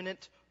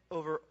preeminent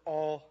over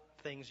all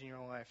things in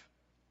your life.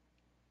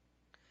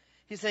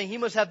 He's saying he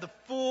must have the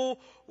full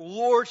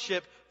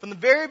lordship. From the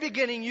very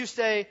beginning, you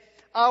say,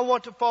 I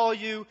want to follow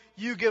you.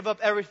 You give up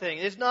everything.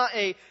 It's not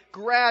a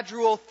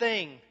gradual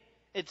thing.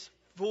 It's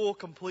full,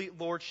 complete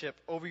lordship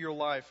over your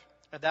life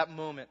at that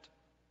moment.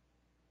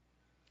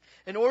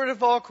 In order to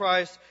follow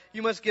Christ,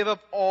 you must give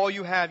up all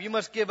you have. You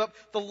must give up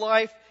the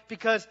life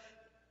because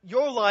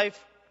your life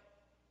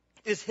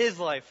is his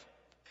life.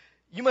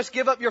 You must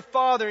give up your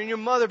father and your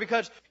mother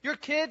because your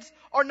kids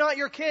are not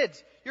your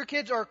kids. Your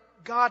kids are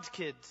God's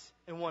kids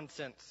in one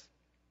sense.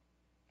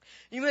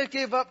 You must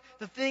give up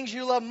the things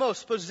you love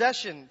most,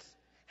 possessions,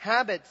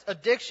 habits,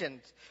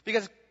 addictions,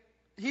 because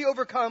he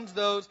overcomes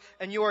those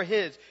and you are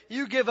his.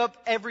 You give up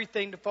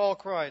everything to follow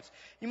Christ.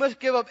 You must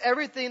give up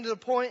everything to the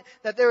point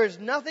that there is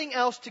nothing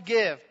else to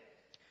give.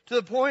 To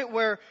the point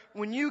where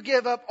when you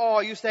give up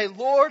all, you say,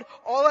 Lord,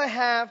 all I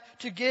have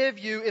to give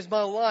you is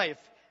my life.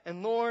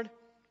 And Lord,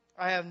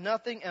 I have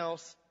nothing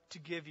else to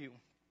give you.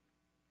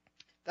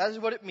 That is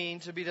what it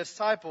means to be a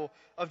disciple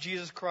of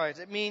Jesus Christ.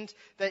 It means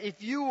that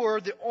if you were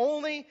the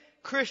only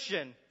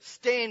Christian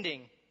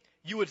standing,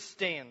 you would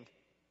stand.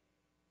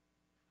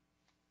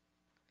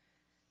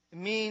 It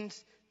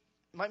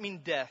might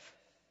mean death.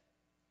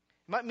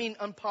 It might mean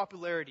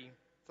unpopularity.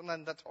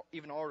 Sometimes that's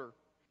even harder.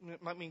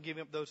 It might mean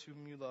giving up those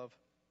whom you love.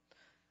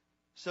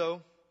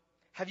 So,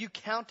 have you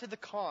counted the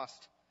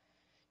cost?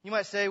 You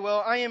might say,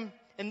 well, I am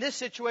in this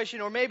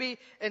situation or maybe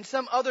in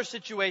some other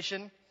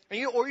situation,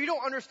 or you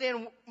don't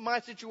understand my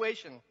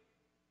situation.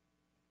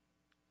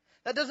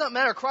 That does not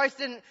matter. Christ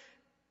didn't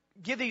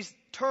give these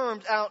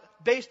terms out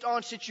based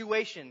on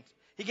situations.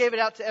 He gave it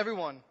out to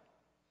everyone.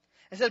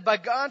 And said, by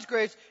God's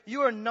grace,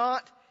 you are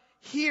not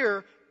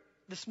here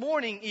this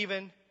morning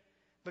even,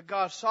 but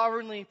God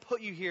sovereignly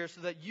put you here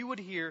so that you would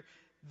hear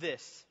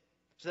this.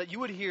 so that you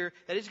would hear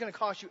that it's going to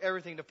cost you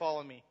everything to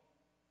follow me.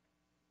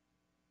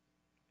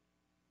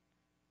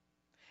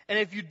 And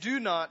if you do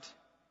not,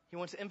 he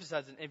wants to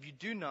emphasize it, if you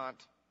do not,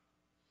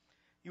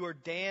 you are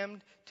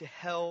damned to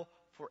hell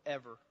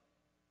forever.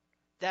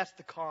 That's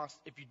the cost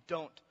if you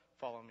don't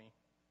follow me.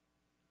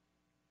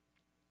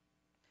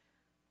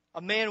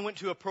 A man went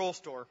to a pearl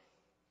store.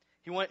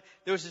 There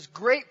was this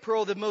great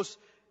pearl, the most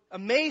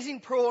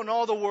amazing pearl in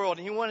all the world,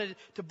 and he wanted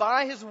to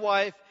buy his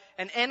wife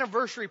an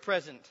anniversary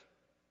present.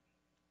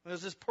 It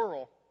was this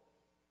pearl.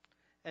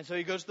 And so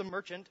he goes to the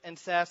merchant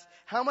and asks,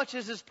 how much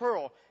is this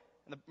pearl?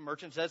 And the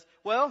merchant says,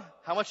 well,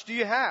 how much do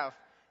you have?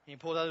 And he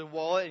pulls out his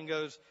wallet and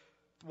goes,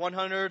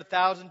 100,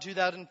 1,000,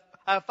 2,000.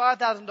 I have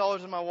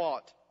 $5,000 in my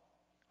wallet.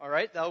 All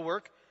right, that'll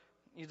work.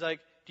 He's like,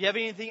 do you have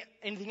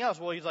anything else?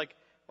 Well, he's like,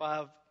 well, I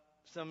have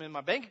some in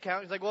my bank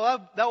account. He's like,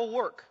 well, that will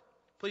work.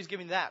 Please give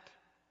me that.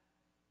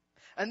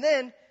 And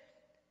then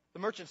the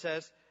merchant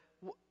says,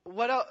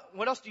 what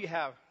else do you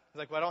have? He's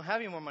like, well, I don't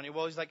have any more money.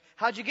 Well, he's like,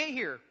 how'd you get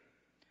here?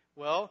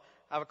 Well,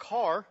 I have a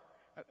car.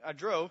 I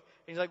drove. And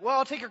he's like, well,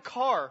 I'll take your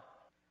car.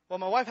 Well,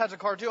 my wife has a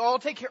car too. I'll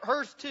take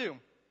hers too.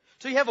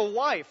 So you have a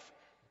wife.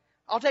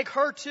 I'll take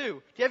her too.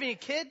 Do you have any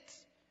kids?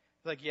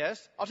 He's like,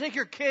 yes. I'll take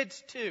your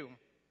kids too.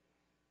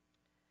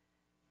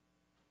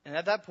 And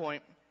at that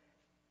point,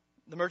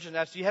 the merchant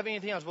asks, do you have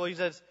anything else? Well, he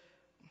says,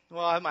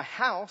 well, I have my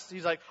house.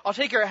 He's like, I'll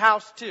take your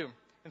house too,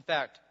 in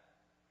fact.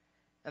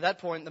 At that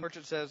point, the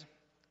merchant says,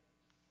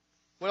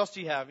 what else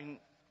do you have? And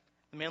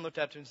the man looked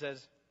at him and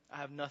says, I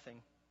have nothing.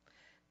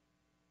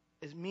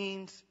 It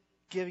means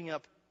giving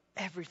up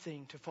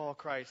everything to follow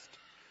Christ.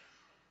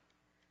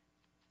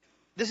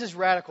 This is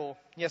radical.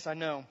 Yes, I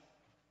know.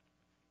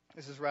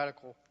 This is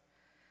radical.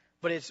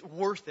 But it's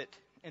worth it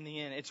in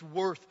the end. It's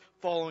worth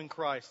following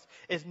Christ.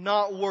 It's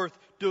not worth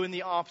doing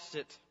the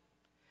opposite.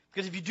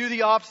 Because if you do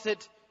the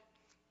opposite,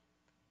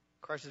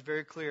 Christ is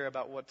very clear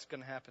about what's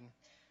going to happen.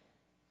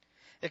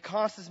 It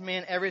costs this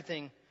man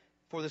everything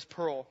for this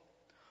pearl.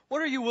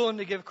 What are you willing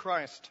to give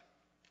Christ?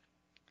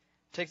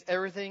 It takes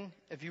everything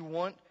if you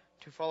want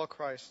to follow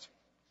Christ.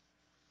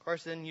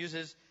 Christ then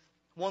uses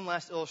one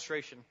last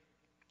illustration.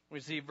 We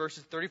see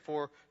verses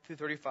 34 through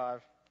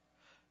 35.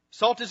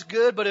 Salt is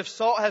good, but if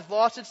salt has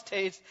lost its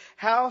taste,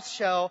 how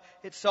shall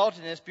its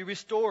saltiness be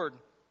restored?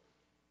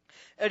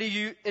 It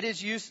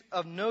is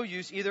of no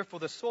use either for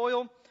the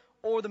soil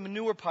or the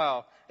manure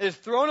pile. It is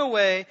thrown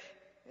away,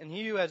 and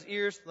he who has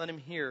ears, let him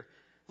hear.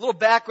 A little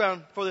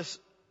background for the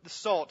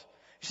salt.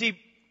 You see,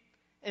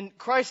 in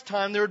Christ's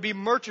time, there would be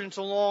merchants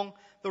along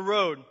the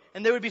road,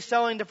 and they would be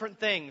selling different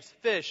things.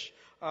 Fish,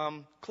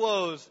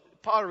 clothes,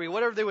 pottery,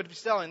 whatever they would be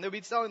selling. They would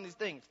be selling these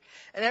things.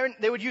 And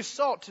they would use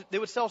salt. They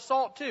would sell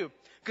salt too.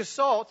 Because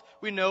salt,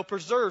 we know,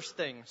 preserves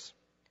things.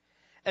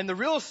 And the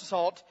real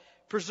salt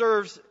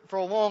preserves for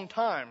a long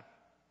time.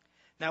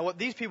 Now, what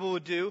these people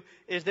would do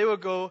is they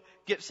would go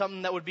get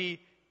something that would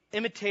be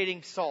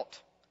imitating salt.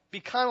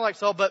 Be kind of like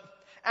salt, but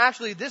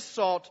actually this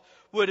salt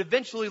would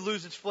eventually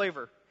lose its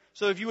flavor.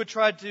 So if you would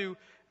try to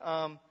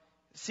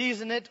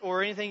season it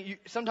or anything,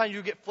 sometimes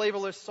you get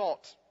flavorless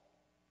salt.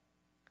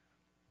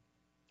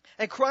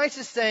 And Christ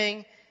is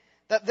saying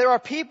that there are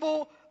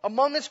people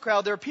among this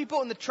crowd, there are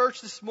people in the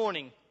church this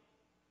morning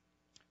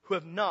who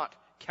have not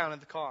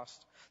counted the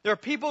cost. There are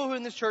people who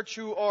in this church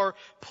who are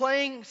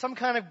playing some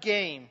kind of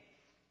game,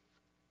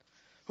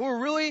 who are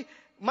really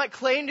might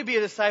claim to be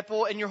a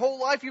disciple, and your whole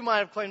life you might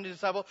have claimed to be a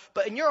disciple,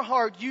 but in your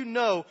heart you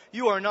know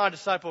you are not a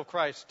disciple of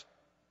Christ.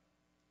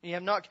 You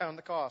have not counted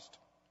the cost.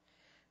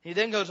 He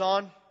then goes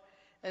on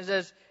and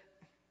says,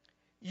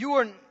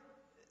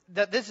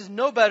 that this is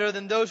no better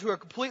than those who are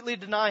completely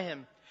deny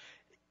Him.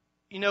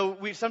 You know,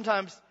 we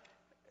sometimes,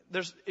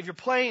 if you're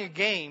playing a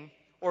game,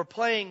 or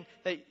playing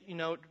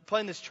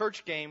this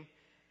church game,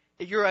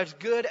 you're as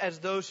good as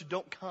those who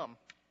don't come.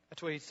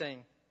 That's what he's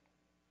saying.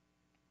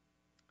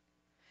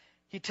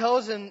 He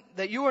tells them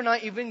that you are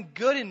not even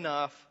good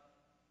enough,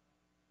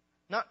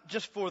 not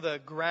just for the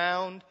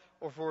ground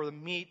or for the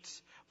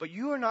meats, but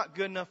you are not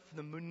good enough for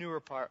the manure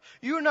part.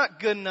 You are not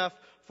good enough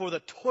for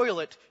the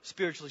toilet,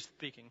 spiritually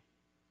speaking,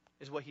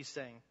 is what he's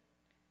saying.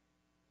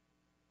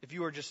 If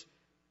you are just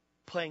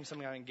playing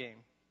some kind of game.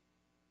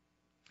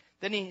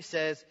 Then he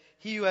says,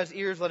 he who has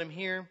ears, let him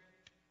hear.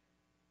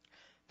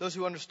 Those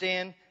who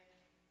understand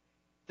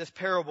this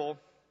parable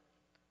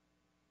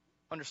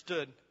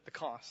understood the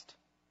cost.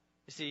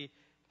 You see,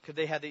 because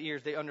they had the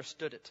ears, they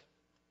understood it.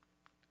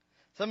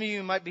 Some of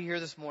you might be here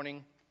this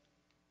morning,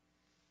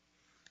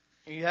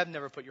 and you have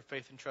never put your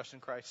faith and trust in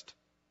Christ.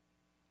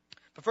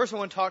 But first I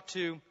want to talk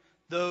to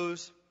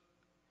those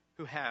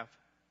who have.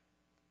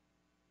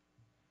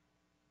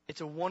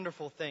 It's a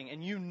wonderful thing,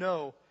 and you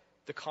know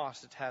the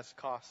cost it has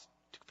cost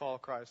to follow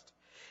Christ.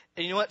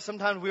 And you know what?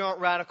 Sometimes we aren't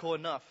radical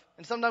enough.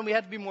 And sometimes we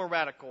have to be more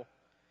radical.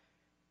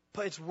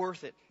 But it's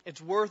worth it.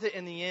 It's worth it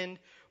in the end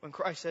when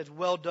Christ says,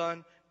 well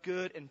done,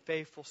 good and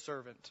faithful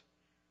servant.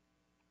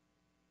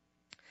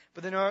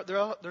 But then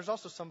there's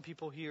also some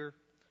people here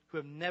who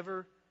have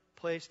never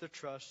placed their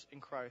trust in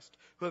Christ,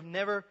 who have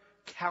never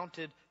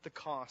counted the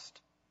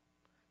cost.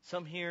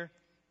 Some here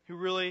who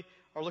really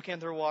are looking at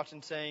their watch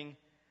and saying,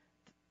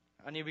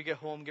 I need to get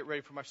home, get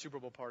ready for my Super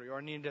Bowl party, or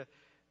I need to,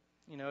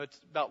 it's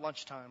about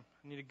lunchtime.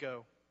 I need to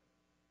go.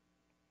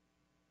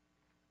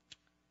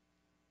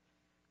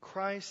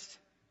 Christ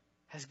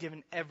has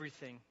given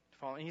everything to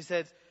follow. And he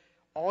says,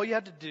 all you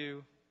have to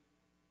do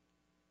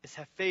is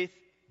have faith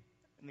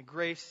in the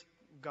grace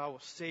God will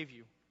save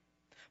you.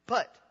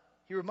 But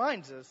he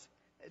reminds us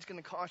it's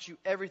going to cost you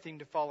everything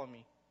to follow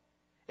me.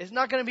 It's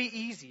not going to be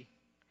easy.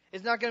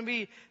 It's not going to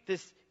be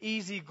this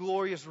easy,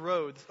 glorious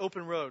road, this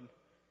open road.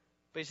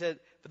 But he said,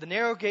 but the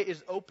narrow gate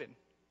is open.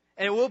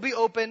 And it will be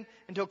open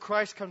until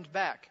Christ comes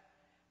back.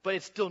 But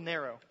it's still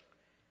narrow.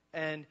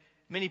 And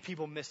many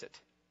people miss it.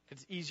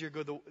 It's easier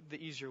to go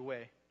the easier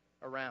way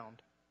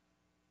around.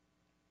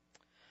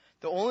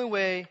 The only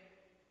way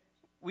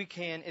we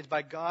can is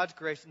by God's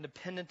grace and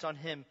dependence on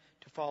Him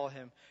to follow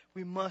Him.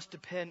 We must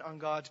depend on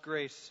God's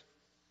grace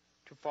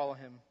to follow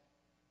Him.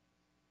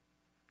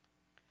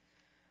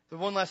 The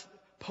one last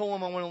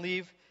poem I want to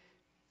leave,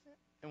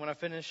 and when I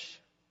finish,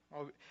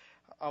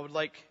 I would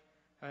like,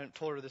 I haven't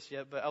told her this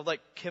yet, but I would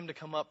like Kim to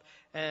come up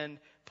and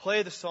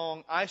play the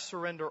song, I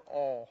Surrender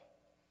All.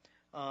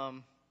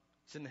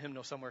 It's in the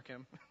hymnal somewhere,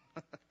 Kim.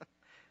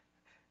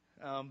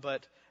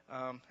 But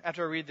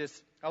after I read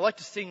this, I like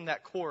to sing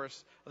that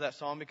chorus of that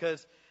song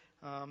because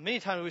many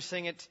times we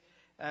sing it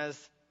as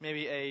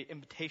maybe a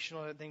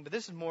invitational thing, but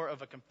this is more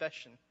of a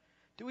confession.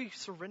 Do we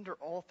surrender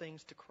all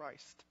things to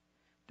Christ?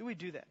 Do we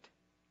do that?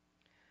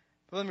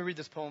 But let me read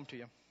this poem to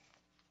you.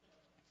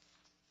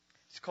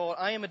 It's called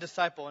I Am a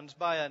Disciple, and it's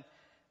by an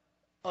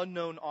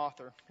unknown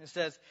author. It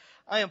says,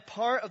 I am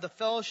part of the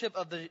fellowship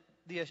of the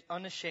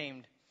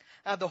unashamed.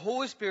 Out of the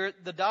Holy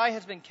Spirit, the die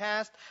has been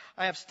cast.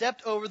 I have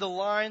stepped over the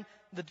line.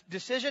 The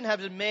decision has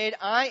been made.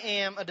 I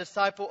am a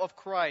disciple of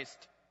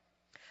Christ.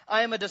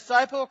 I am a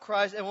disciple of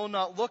Christ and will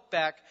not look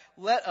back,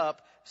 let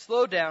up,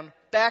 slow down,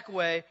 back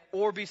away,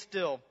 or be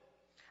still.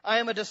 I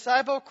am a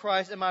disciple of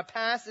Christ, and my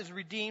past is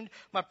redeemed,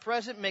 my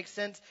present makes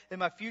sense, and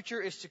my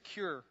future is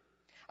secure.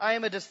 I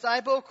am a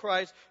disciple of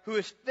Christ who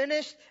is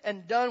finished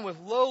and done with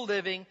low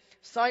living,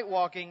 sight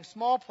walking,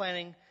 small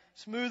planning,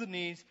 smooth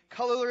needs,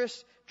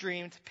 colorless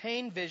dreams,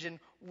 pain vision,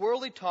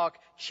 worldly talk,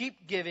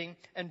 cheap giving,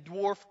 and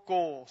dwarf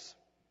goals.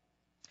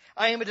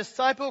 I am a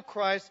disciple of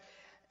Christ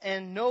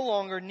and no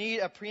longer need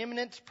a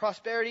preeminent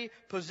prosperity,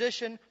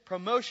 position,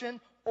 promotion,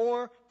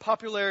 or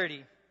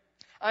popularity.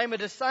 I am a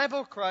disciple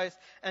of Christ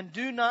and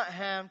do not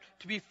have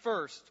to be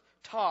first,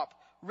 top,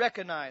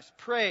 recognized,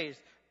 praised,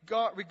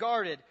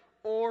 regarded,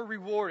 or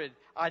rewarded.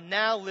 I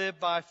now live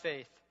by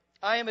faith.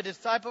 I am a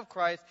disciple of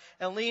Christ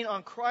and lean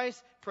on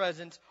Christ's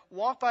presence,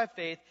 walk by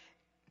faith,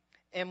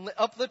 am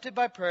uplifted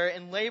by prayer,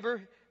 and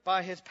labor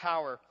by His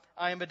power.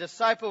 I am a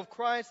disciple of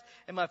Christ,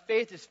 and my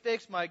faith is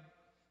fixed, my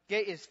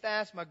gate is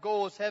fast, my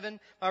goal is heaven,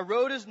 my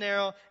road is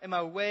narrow, and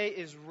my way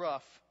is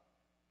rough.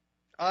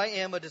 I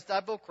am a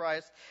disciple of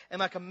Christ, and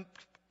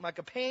my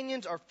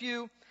companions are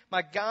few,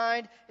 my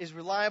guide is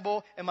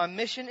reliable, and my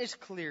mission is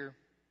clear.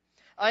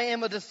 I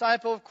am a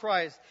disciple of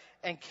Christ,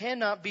 and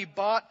cannot be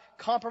bought,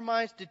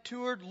 compromised,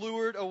 detoured,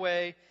 lured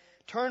away,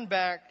 turned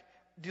back,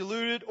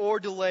 deluded, or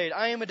delayed.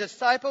 I am a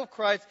disciple of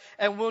Christ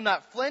and will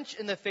not flinch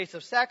in the face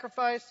of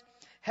sacrifice,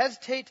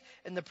 hesitate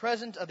in the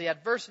presence of the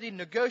adversity,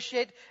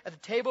 negotiate at the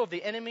table of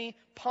the enemy,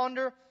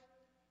 ponder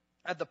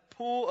at the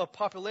pool of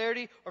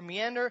popularity, or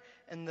meander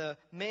in the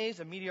maze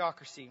of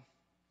mediocrity.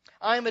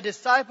 I am a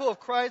disciple of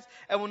Christ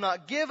and will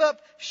not give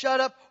up, shut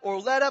up, or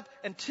let up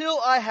until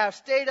I have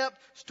stayed up,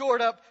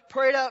 stored up,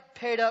 prayed up,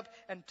 paid up,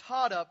 and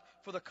taught up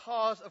for the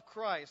cause of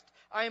Christ.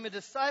 I am a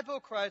disciple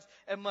of Christ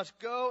and must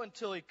go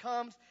until He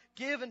comes,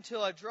 give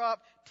until I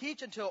drop,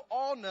 teach until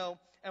all know,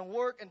 and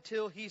work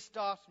until He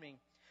stops me.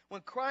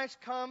 When Christ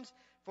comes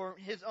for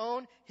His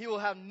own, He will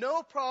have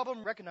no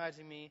problem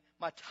recognizing me.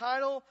 My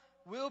title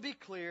will be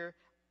clear.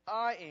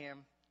 I am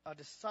a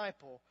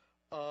disciple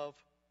of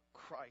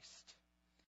Christ.